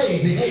little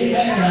crazy.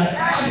 Amen.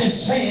 I'm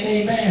just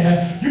saying, amen.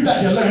 You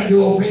got to learn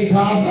to obey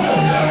God's word.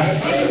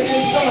 Even in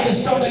some of the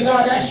stuff that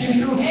God asked you to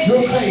do,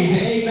 you're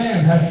crazy.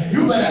 Amen.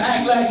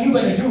 You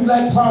better do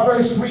like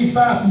Proverbs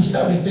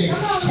 3:5-7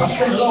 says.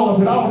 Trust in the Lord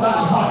with all thy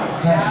heart.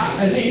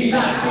 And lean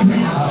not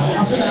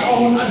unto thy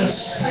own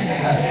understanding.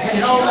 And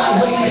in all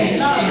thy ways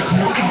acknowledge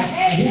him.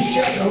 And he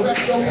shall direct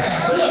your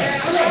path. But look.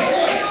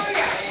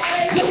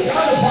 Look the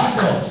other part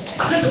though.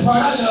 This is the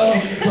part I love,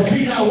 but be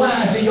not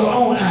wise in your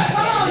own eyes.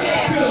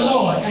 Fear the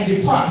Lord and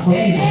depart from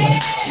evil.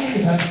 See,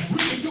 we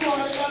can do all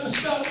that other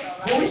stuff,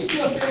 but we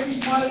still think we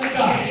smarter than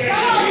God.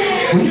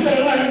 Well, you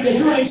gotta learn that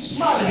you ain't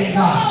smarter than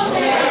God.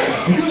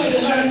 And you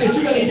gotta learn that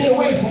you gotta get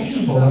away from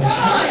evil. And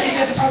I ain't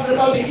just talking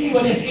about the evil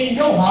that's in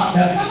your heart.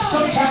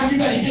 Sometimes you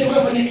gotta get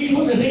away from the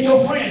evil that's in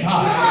your friend's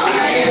heart.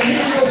 And in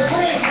your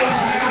friend's heart,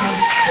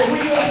 but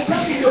when you're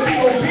attempting to be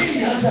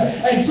obedient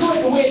and do it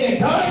the way that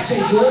God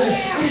said do it,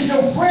 it is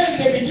your friends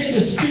that begin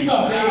to speak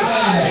up,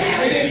 amen.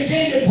 And they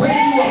begin to bring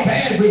you a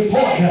bad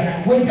report.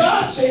 When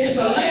God said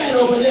it's a land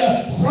over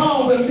there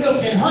flowing with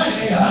milk and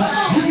honey,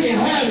 you can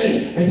have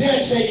it. And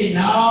they'll tell you,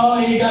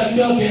 no, he got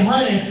milk and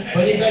honey,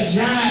 but he got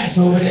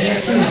giants over there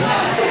too.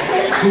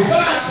 When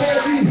God tell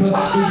you,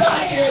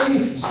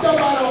 step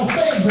out on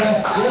faith,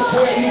 they'll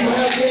tell you,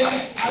 well, yeah,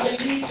 I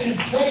believe in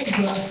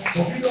favor,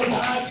 but you know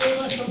God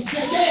gave us some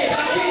sin. Yeah,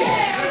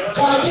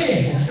 God did.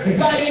 And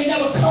God ain't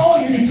never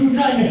called you to do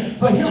nothing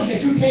for him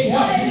that you can't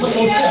help you for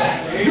yourself.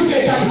 You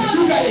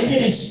got to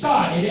get it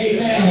started,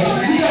 amen.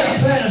 You got to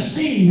plant a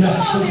seed,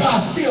 but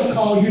God still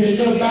called you to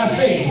live by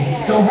faith.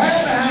 Don't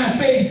hide behind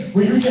faith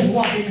when you just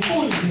walk in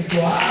foolishness.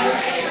 All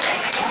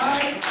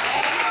right?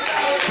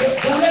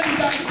 Don't let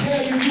anybody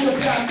tell you you a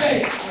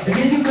diabetic, and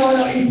then you go out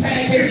and eat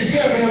pancakes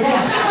every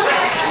morning.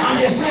 I'm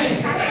just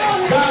saying,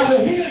 God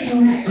will heal you,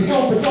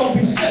 but don't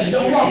be silly.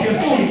 Don't walk in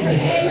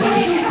foolishness. But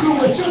if you do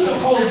what you're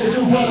supposed to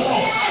do for the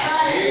Lord,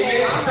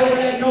 don't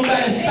let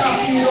nobody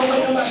stop you. Don't let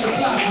nobody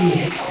block you.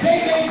 They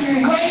may be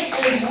rain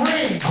and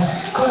rain,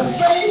 but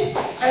faith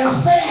and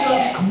favor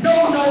know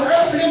no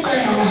earthly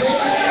bounds.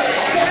 Amen.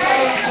 That's all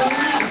I'm telling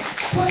you.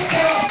 Put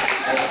forth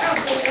an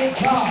effort in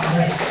God.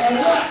 And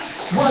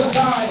what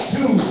God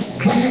do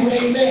for you,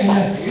 amen.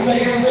 You better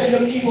get rid of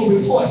them evil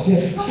reports.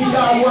 See,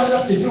 God wants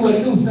us to do a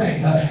new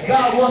thing.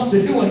 God wants to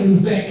do a new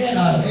thing in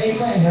us,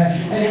 amen.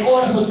 And in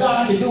order for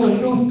God to do a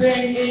new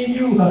thing in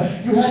you,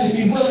 you have to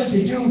be willing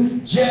to do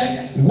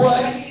just what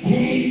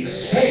he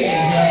said.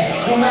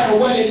 No matter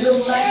what it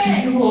looks like to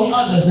you or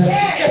others.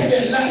 If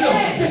it lines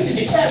up, this is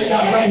the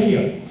caveat right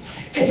here.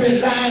 If it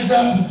lines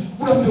up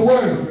with the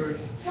word,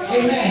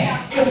 amen.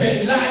 If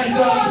it lines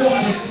up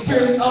with the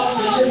Spirit of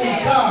the living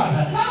God.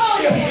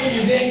 If it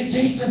is in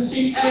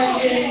decency and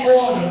in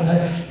order,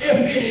 if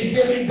it is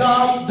giving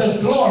God the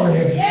glory,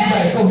 you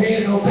better go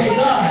ahead and obey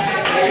God.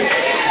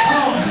 Come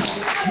on,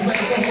 you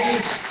better go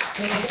ahead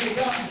and obey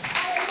God.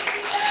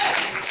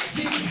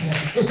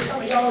 It's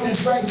some of y'all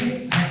that's right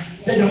here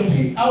that don't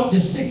peep out the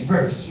 6th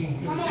verse.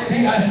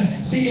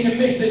 See, in the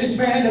midst of this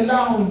man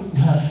allowing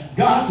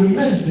God to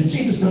minister,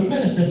 Jesus to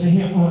minister to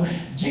him.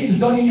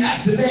 Jesus don't even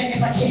ask the man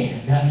if I can.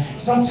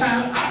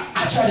 Sometimes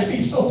I try to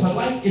be so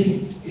polite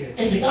in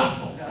the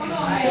gospel.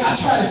 I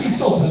try to be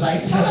so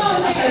polite.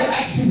 I try to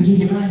ask people, do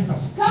you mind if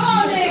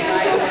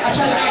I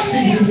try to ask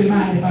people, do you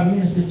mind if I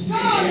minister to you?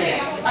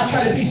 I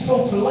try to be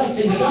so polite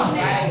in the gospel.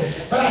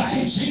 But I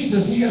see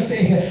Jesus here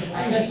say,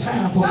 I ain't got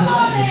time for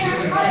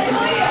politeness.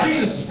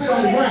 Jesus spit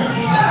on the ground.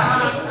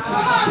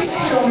 He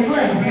spit on the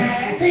ground.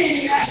 He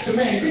didn't even ask the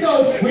man. You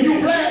know, when you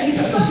blind, you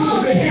got the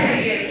super good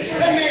hearing.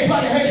 That man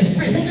probably had his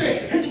spit.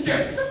 Hit the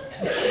dirt.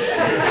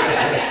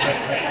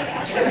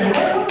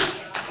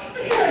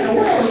 What in the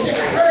world was that?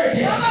 I heard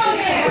that.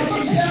 It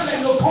didn't sound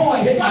like no coin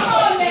hit my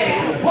heart.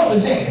 What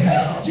was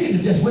that?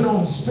 Jesus just went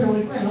on and spit on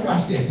the ground. Now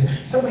watch this.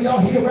 Some of y'all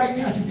here right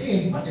now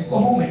today, you about to go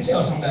home and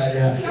tell somebody,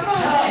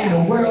 how in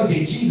the world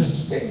did Jesus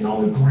spitting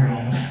on the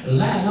ground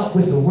line up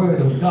with the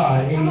word of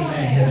God?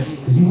 Amen.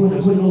 If you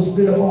wouldn't have put no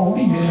spit up on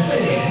me, then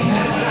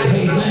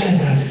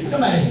amen.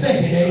 Somebody's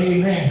thinking that,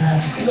 amen.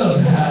 Look,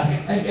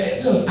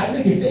 I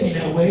look at thinking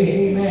that way,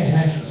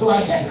 amen. So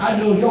I guess I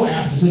know your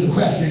answer to the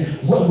question,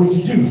 what would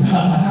you do?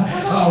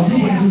 Oh, you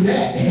wouldn't do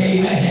that,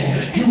 amen.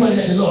 You wouldn't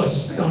let the Lord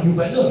spit on you.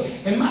 But look,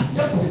 in my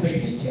simple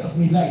faith, it tells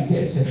me like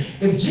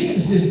this. If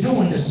Jesus is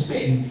doing the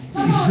spitting, he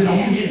can spit on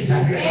me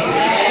anytime.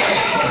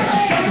 That's my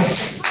simple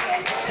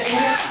faith.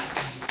 Amen.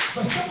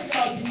 But some of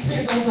y'all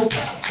depend on your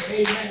pastor.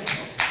 Amen.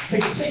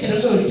 Take it a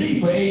little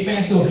deeper,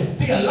 amen. So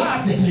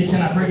theologically,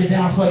 can I break it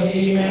down for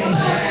you, amen?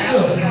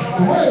 Look,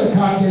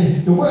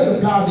 the word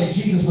of God that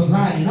Jesus was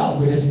lining up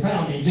with is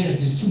found in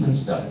Genesis 2 and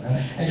 7.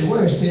 And the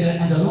word said,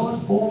 and the Lord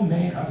formed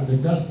man out of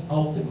the dust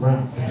of the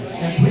ground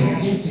and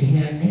breathed into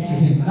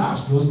his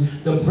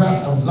nostrils the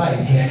breath of life.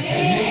 And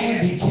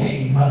man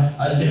became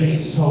a living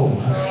soul.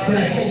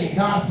 Can I tell you,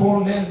 God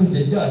formed man with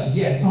the dust,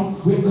 yes,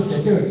 with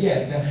the dirt,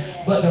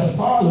 yes. But the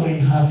following,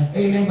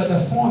 amen, but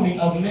the forming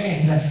of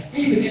man,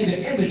 even in the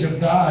image of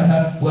God,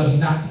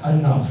 was not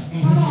enough.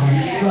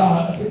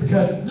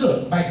 Because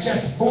look, by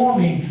just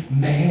forming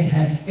man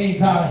in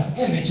God's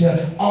image,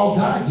 all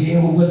God did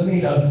was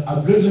made a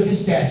good looking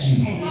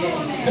statue.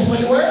 That's what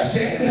the word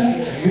said.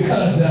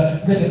 Because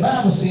the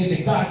Bible says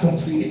that God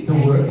completed the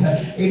work,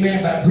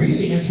 amen, by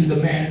breathing into the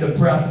man the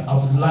breath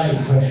of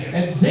life.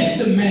 And then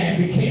the man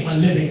became a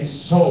living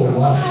soul.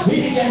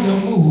 He began to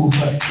move.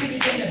 He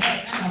began to have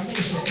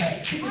animation.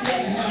 He began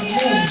to have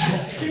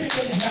movement. He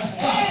began to have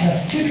thought.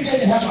 He began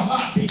to have a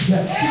heartbeat. He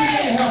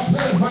began to have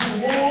blood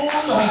running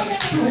warm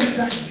through his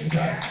veins.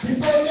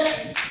 Before that,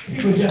 he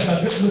was just a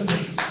good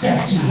looking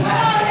statue.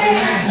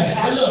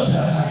 Amen. Look,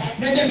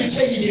 let me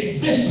tell you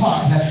this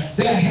part.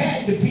 There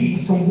had to be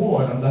some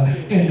water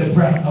in the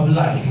breath of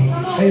life.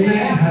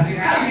 Amen.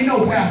 How do you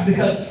know, Pastor?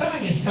 Because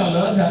science tells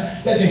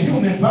us that the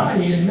human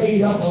body is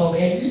made up of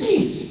at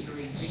least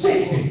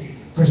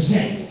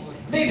 60%.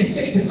 Maybe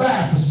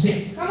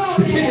 65%,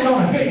 depending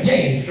on a good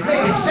day,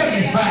 maybe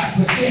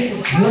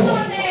 75%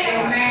 water.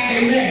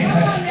 Amen.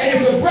 And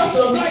if the breath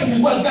of life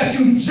is what got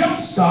you jump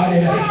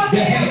started,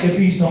 there had to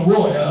be some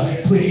water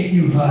put in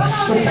you.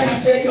 So can I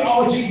tell you,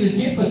 all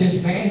Jesus did for this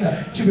man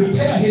to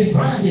repair his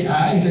blinded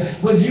eyes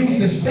was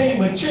use the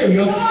same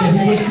material that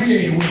he was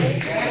created with.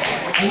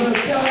 A little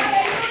dust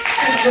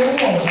and a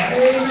little water.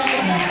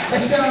 Amen.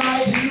 That sound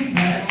right to you?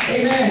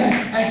 Amen.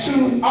 And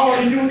to all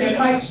of you that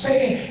might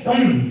say, it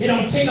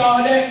don't take all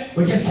that,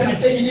 but just can I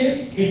say you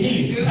this? It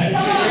did. Amen.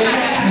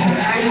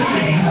 It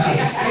did.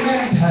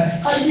 Amen.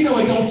 How do you know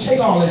it don't take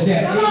all of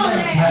that?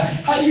 Amen.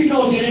 How do you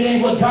know that it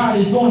ain't what God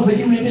is doing for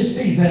you in this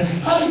season?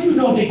 How do you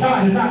know that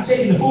God is not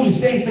taking the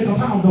foolish things to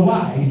confound the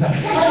wise?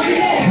 How do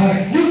you know?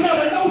 You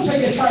never know till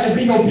you try to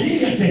be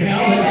obedient to Him.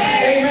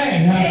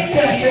 Amen.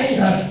 Can I tell you,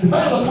 the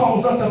Bible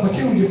calls us a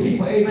peculiar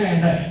people.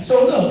 Amen.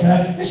 So look,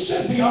 it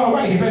should be all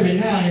right if every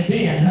now and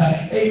then,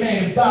 amen,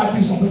 if God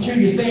do some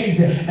peculiar things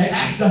and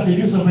asks us to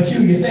do some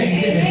peculiar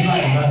things in His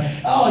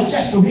life. Oh,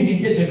 just so He can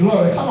get the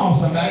glory. Come on,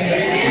 somebody.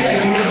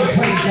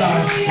 Praise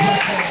God.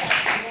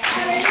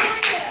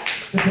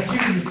 The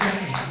peculiar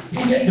thing.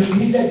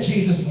 He let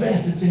Jesus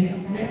minister to him.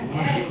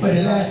 But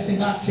the last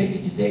thing I'll tell you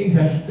today,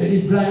 that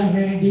this blind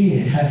man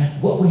did,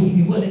 what would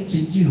he be willing to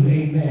do?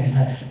 Amen.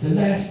 The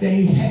last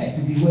thing he had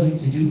to be willing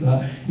to do,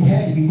 he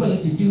had to be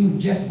willing to do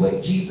just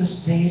what Jesus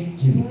said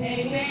do.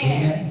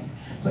 Amen.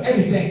 For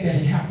everything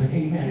that had happened,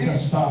 amen,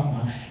 thus far,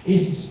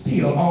 it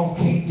still all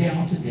came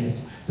down to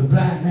this. The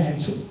blind man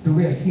took the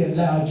risk. He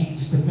allowed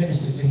Jesus to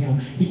minister to him.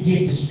 He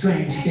did the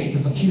strange thing,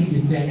 the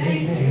peculiar thing.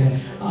 Amen.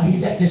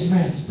 He let this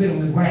man spit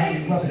on the ground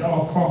and rub it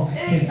all across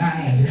his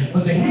eyes.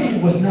 But the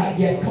healing was not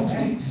yet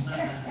complete.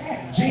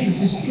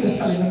 Jesus is still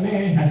telling the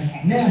man,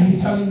 now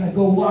he's telling him to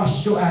go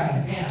wash your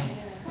eyes.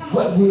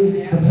 What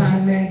would the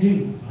blind man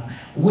do?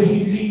 Would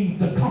he leave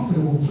the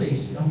comfortable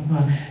place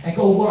and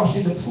go wash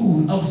in the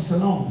pool of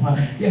Siloam?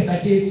 Yes, I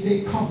did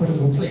say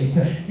comfortable place.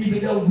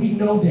 Even though we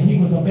know that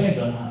he was a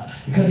beggar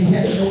because he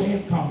had no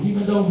income.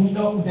 Even though we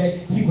know that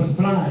he was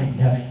blind,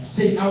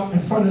 sitting out in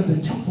front of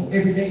the temple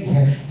every day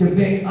to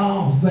beg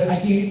alms. But I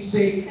did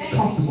say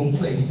comfortable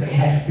place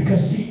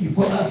because see,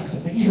 for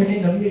us, even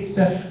in the midst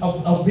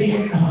of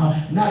being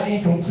not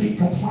in complete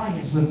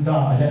compliance with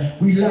God,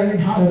 we learn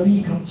how to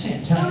be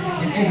content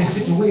in every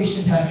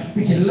situation.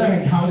 We can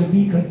learn how to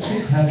be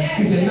content.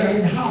 We can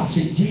learn how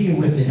to deal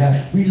with it.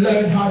 We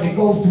learn how to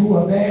go through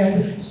a bad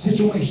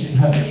situation.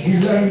 We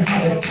learn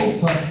how to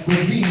cope with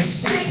being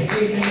sick.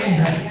 Amen.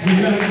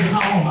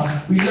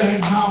 We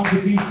learn how to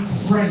be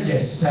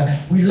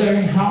friendless. We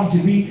learn how to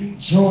be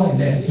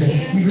joyless.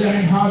 We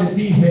learn how to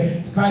be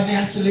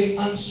financially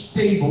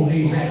unstable.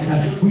 Amen.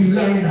 We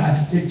learn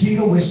to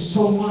deal with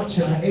so much.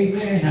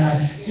 Amen.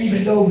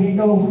 Even though we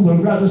know we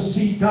would rather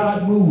see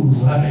God move,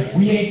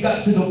 we ain't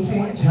got to the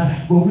point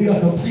where we are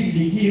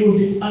completely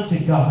yielded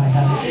unto God,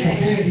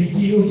 completely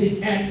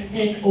yielded and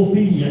in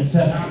obedience.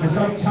 And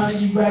so I'm telling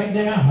you right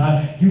now,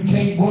 you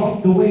can't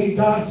walk the way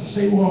God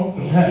say walk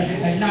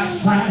and not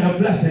find a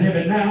blessing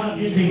every now and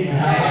then.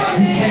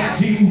 You can't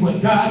do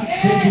what God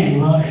said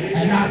do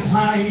and not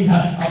find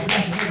a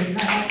blessing every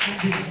now and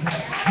then.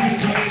 You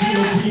can't be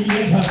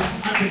obedient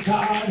unto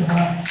God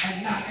and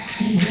not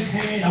see His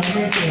hand of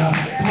mercy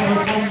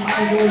come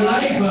on your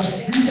life.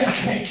 You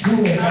just can't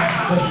do it.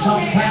 But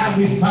sometimes sometimes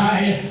we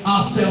find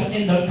ourselves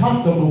in the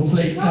comfortable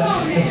place.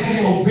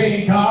 Instead of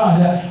obeying God,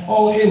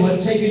 it will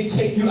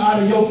take you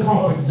out of your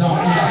comfort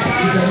zone.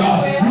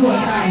 Because you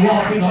are not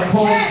walking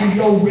according to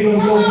your will,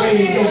 your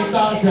way, your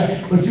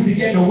thoughts, but you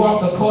begin to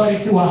walk according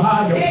to a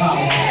higher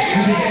power.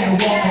 You begin to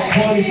walk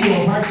according to a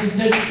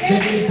righteousness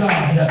that is God.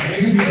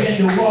 You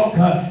begin to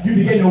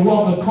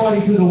walk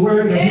according to the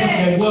word of him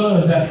that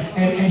was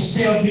and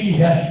shall be.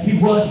 He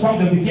was from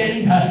the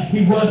beginning.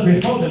 He was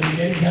before the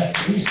beginning.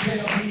 He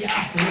shall be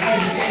after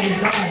everything is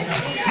gone.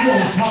 You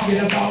are talking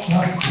about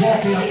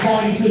walking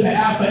according to the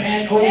Alpha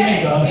and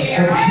Omega,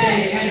 the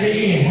beginning and the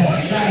end.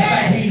 Matter of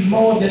fact, he's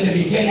more than the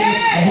beginning,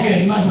 and he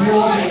is much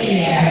more than the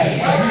end.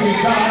 He is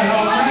God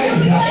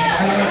Almighty. And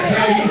I'm going to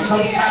tell you,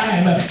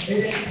 sometimes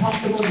it ain't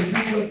comfortable to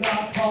do what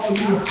God called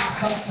you.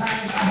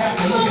 Sometimes I have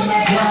to look at my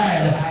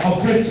drive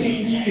of 15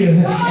 years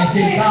and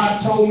say, God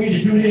told me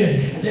to do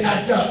this, and then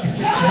I duck.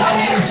 And I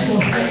don't know if she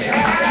was saying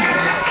anything.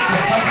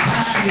 But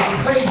sometimes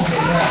it's crazy.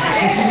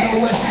 But you know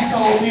what she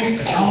told me?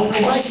 I don't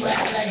know why you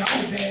act like I'm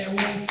a bad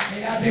one.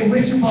 And I've been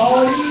with you for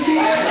all these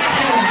years.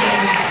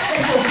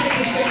 Let's go get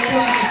this thing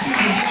done in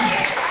Jesus'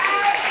 name.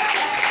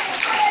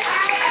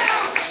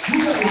 You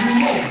gotta do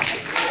more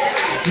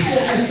to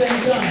get this thing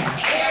done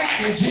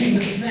in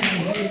Jesus'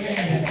 name.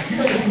 Amen. You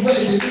gotta be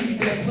willing to leave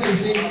that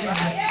place, amen,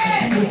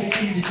 and do what you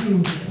need to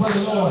do for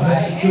the Lord.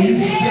 So you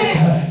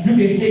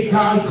can get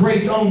God's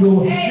grace on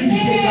your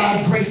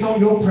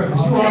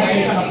purpose. You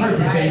already got a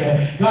purpose, baby.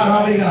 God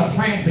already got a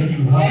plan for you.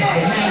 And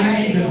now you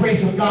need the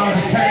grace of God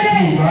to carry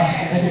through.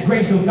 And the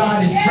grace of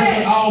God is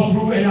spreading all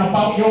through and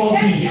about your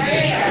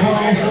obedience. Come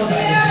on,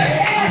 somebody.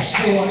 I'm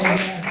sure,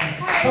 amen.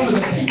 Some of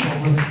the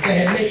people that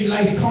had made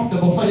life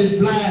comfortable for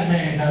this blind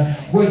man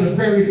were the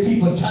very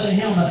people telling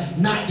him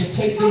not to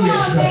take the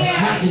risk,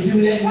 not to do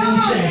that new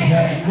thing.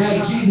 Now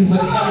Jesus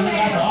was telling him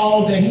after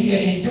all that he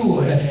had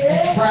endured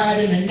and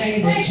tried in the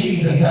name of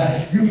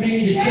Jesus. You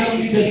mean to tell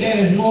me that there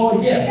is more?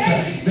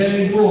 Yes, there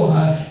is more.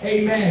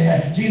 Amen.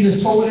 Jesus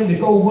told him to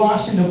go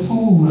wash in the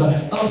pool of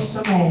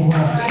Siloam.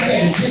 You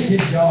better get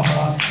this, y'all.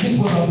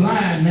 This was a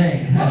blind man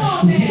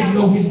who didn't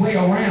know his way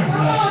around.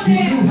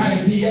 He knew how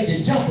to be at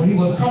the temple. He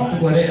was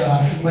comfortable there.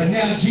 But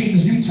now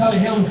Jesus, you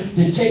telling him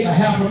to take a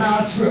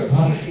half-a-mile trip.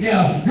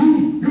 Now,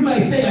 you may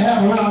think a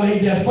half-a-mile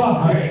ain't that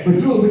far, but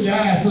do it with your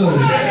eyes closed.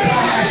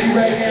 I ask you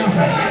right now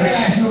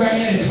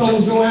to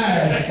close your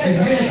eyes. As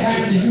many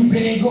times as you've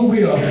been in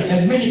Goodwill,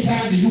 as many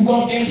times as you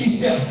walked down these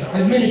steps,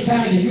 as many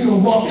times as you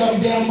done walked up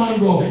and down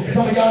Monroe.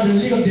 Some of y'all that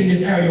lived in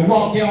this area,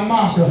 walked down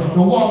Marshall,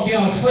 and walked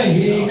down Clay,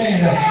 amen,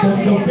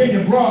 done been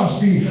to Broad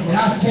Street. And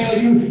I tell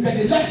you, that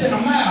it's less than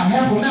a mile,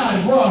 half a mile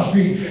to Broad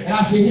Street. And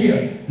I say, here,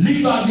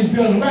 leave out this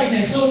building right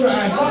now, close your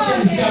eyes, walk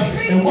down the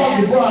steps, and walk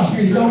to Broad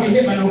Street and don't get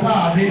hit by no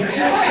cars, eh?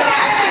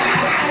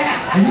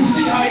 And you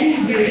see how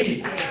easy it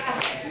is.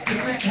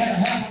 This man had a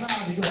half a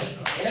mile to go.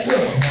 And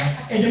look,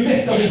 in the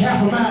midst of this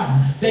half a mile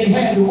that he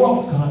had to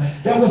walk,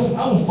 there were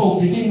some other folk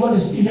that didn't want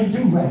to see him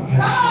do right.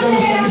 There were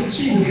some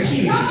mischievous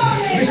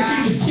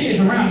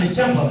kids around the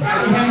temple.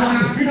 They had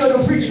nothing, you know,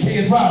 the preacher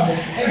kids probably,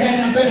 they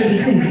had nothing better to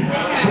do.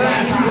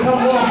 Blind people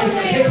come walking,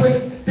 they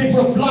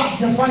put blocks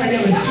in front of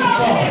them and see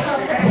cars.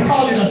 They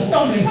call it a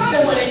stumbling.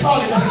 That's what they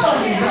call it, a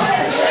stumbling block.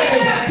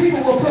 And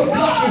people will put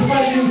blocks in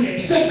front of you,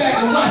 sit back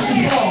and watch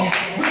you fall.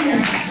 When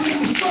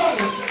you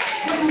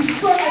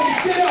struggle to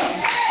get up,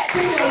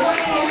 people are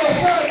running on your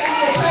front and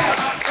your back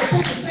and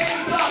put the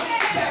same block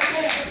back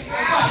there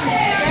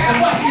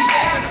and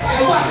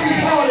watch you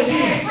fall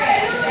again.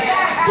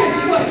 This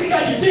is what you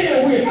got to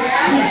deal with.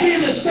 When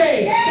Jesus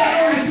said, not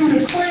only do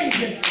the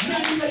crazy,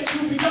 then you got to do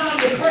beyond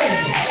the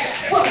crazy.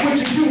 What would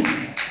you do?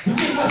 You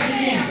get what you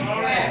need.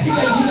 He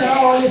got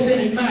all this in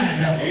his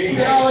mind. He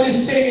got all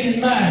this thing in his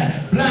mind.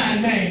 Blind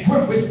man,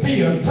 gripped with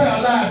fear,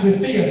 paralyzed with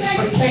fear,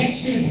 but can't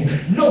see.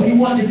 No, he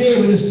wanted to be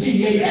able to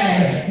see,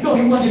 amen. No,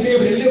 he wanted to be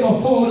able to live a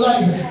full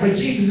life. But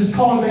Jesus is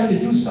calling him to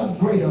do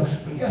something greater.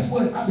 But guess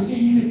what? I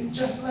believe it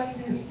just like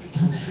this.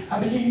 I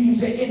believe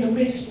that in the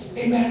midst,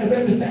 amen, of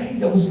everything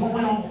that was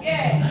going on,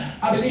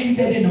 I believe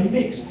that in the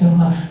midst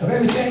of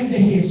everything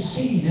that he had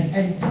seen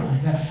and done,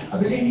 I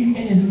believe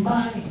in his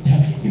mind,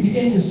 he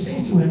began to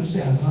say to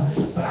himself,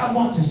 but I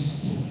want to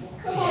see.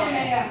 Come on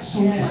now.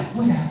 So what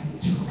would I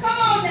do? Come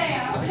on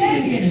now. I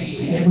believe he began to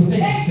say it within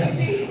himself.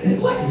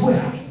 What would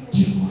I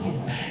do?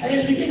 And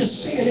as he began to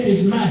say it in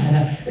his mind,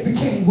 it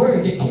became a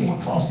word that came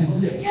across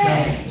his lips.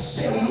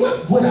 Said,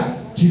 what would I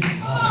do?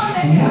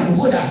 What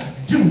would I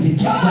do to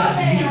get what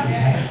I need?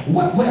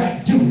 What would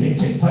I do to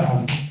get what I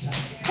want?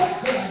 What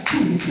would I do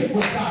to get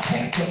what God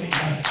has for me?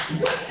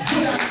 What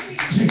would I do?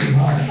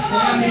 And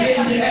I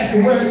began to, as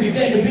the word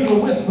began to be a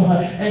whisper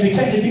and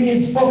began to be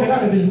spoken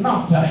out of his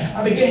mouth,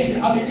 I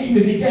believe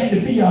it began to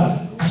be a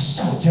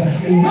shout.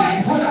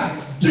 What would I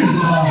do?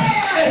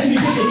 As he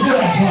began to get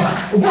up,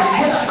 what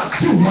would I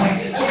do?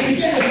 As he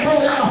began to throw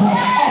down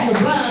off the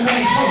blind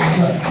man's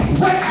clothes,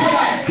 what would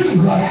I do?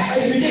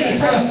 As he began to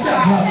take a step,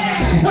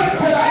 what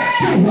would I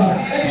do?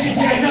 As he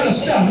began to take another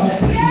step, what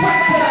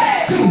would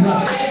I do?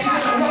 As he began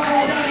to walk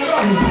on down the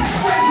road,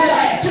 what would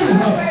I do?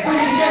 When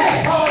he began to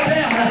fall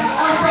down,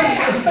 I'm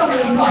thinking a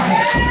stumbling block?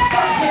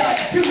 What could I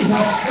do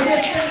when they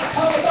things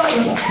come about?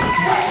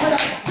 What could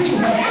I do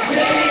when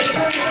they need to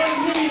turn it on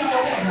me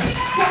all that?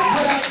 What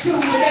could I do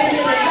when they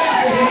need to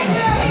laugh at me?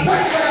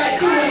 What could I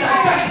do when I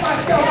dust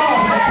myself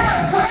off?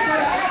 What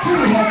could I do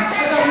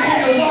when I begin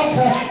to walk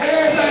and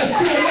everybody's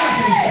still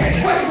laughing?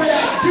 What could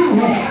I do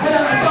when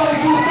I'm going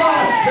too far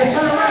to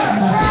turn around?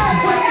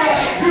 What could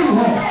I do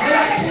when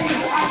I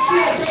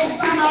still can't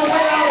see my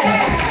way out?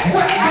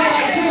 What could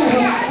I do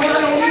when I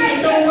don't even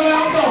know where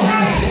I'm going?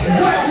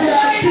 What could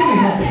I do?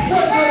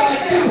 What could I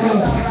do?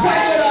 What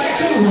could I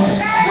do?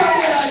 What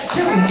could I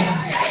do?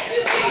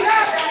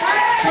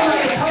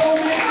 Somebody told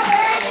me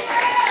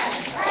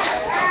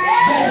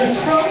that the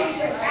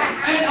trust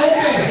and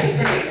obey.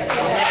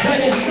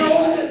 There is no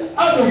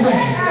other way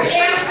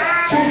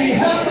to be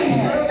happy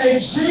in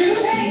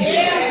Jesus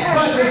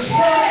but to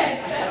trust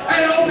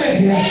and obey.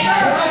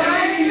 So I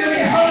believe in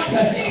your heart to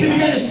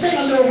begin to sing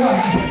a little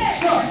while.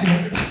 Trust me.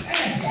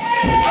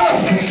 Oh,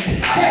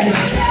 hey,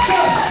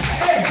 trust.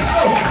 Hey,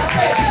 oh,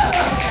 hey,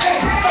 hey,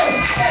 oh,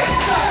 hey,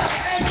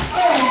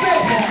 oh,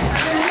 baby.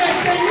 And the next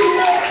thing you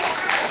know,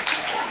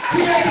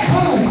 he had to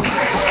prove.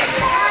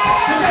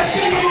 The next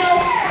thing you know,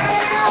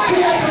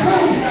 he had to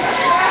prove.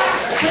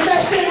 The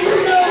next thing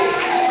you know,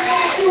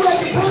 you had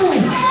to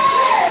prove.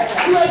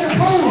 You had to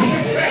prove.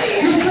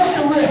 You took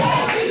the risk.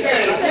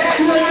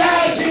 You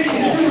allowed Jesus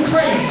to do the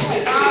crazy.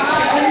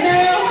 And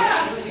now,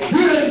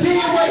 you done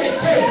did what it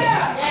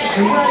takes.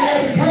 And what you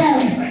had to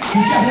prove,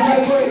 you just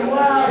might go in the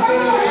wild,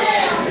 baby.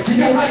 You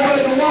just might go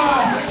in the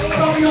wild.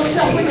 Cover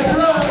yourself in the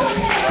blood.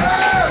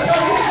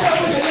 Cover yourself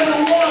in the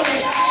living water.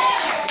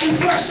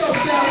 Refresh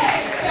yourself.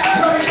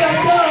 Turn it back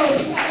down.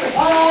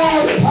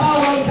 All the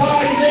power of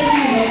God is in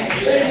you.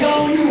 It's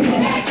on you.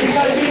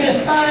 Because you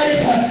decided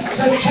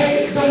to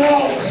take the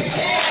walk.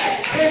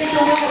 Take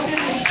the walk in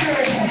the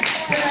Spirit.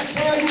 Can I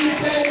tell you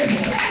today?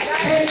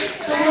 Take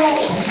the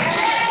walk.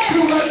 Do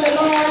what the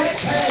Lord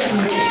said.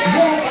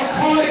 Walk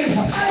according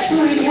to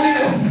His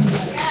will.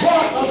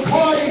 Walk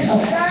according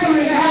to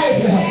His way.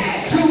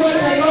 Do what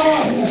the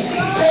Lord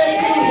said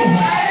do.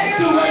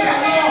 Do what the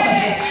Lord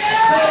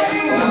said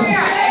do.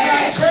 And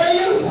I tell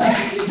you,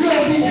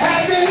 you'll be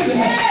happy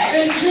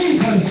in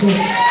Jesus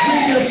when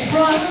you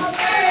trust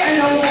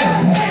and obey.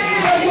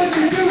 What would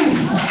you do?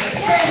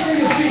 Stand to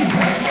your feet.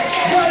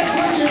 What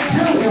would you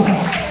do?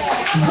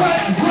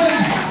 What would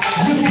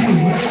you do?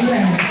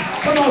 Amen.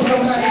 Come on,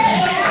 somebody.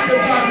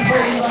 Give God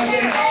praise right there.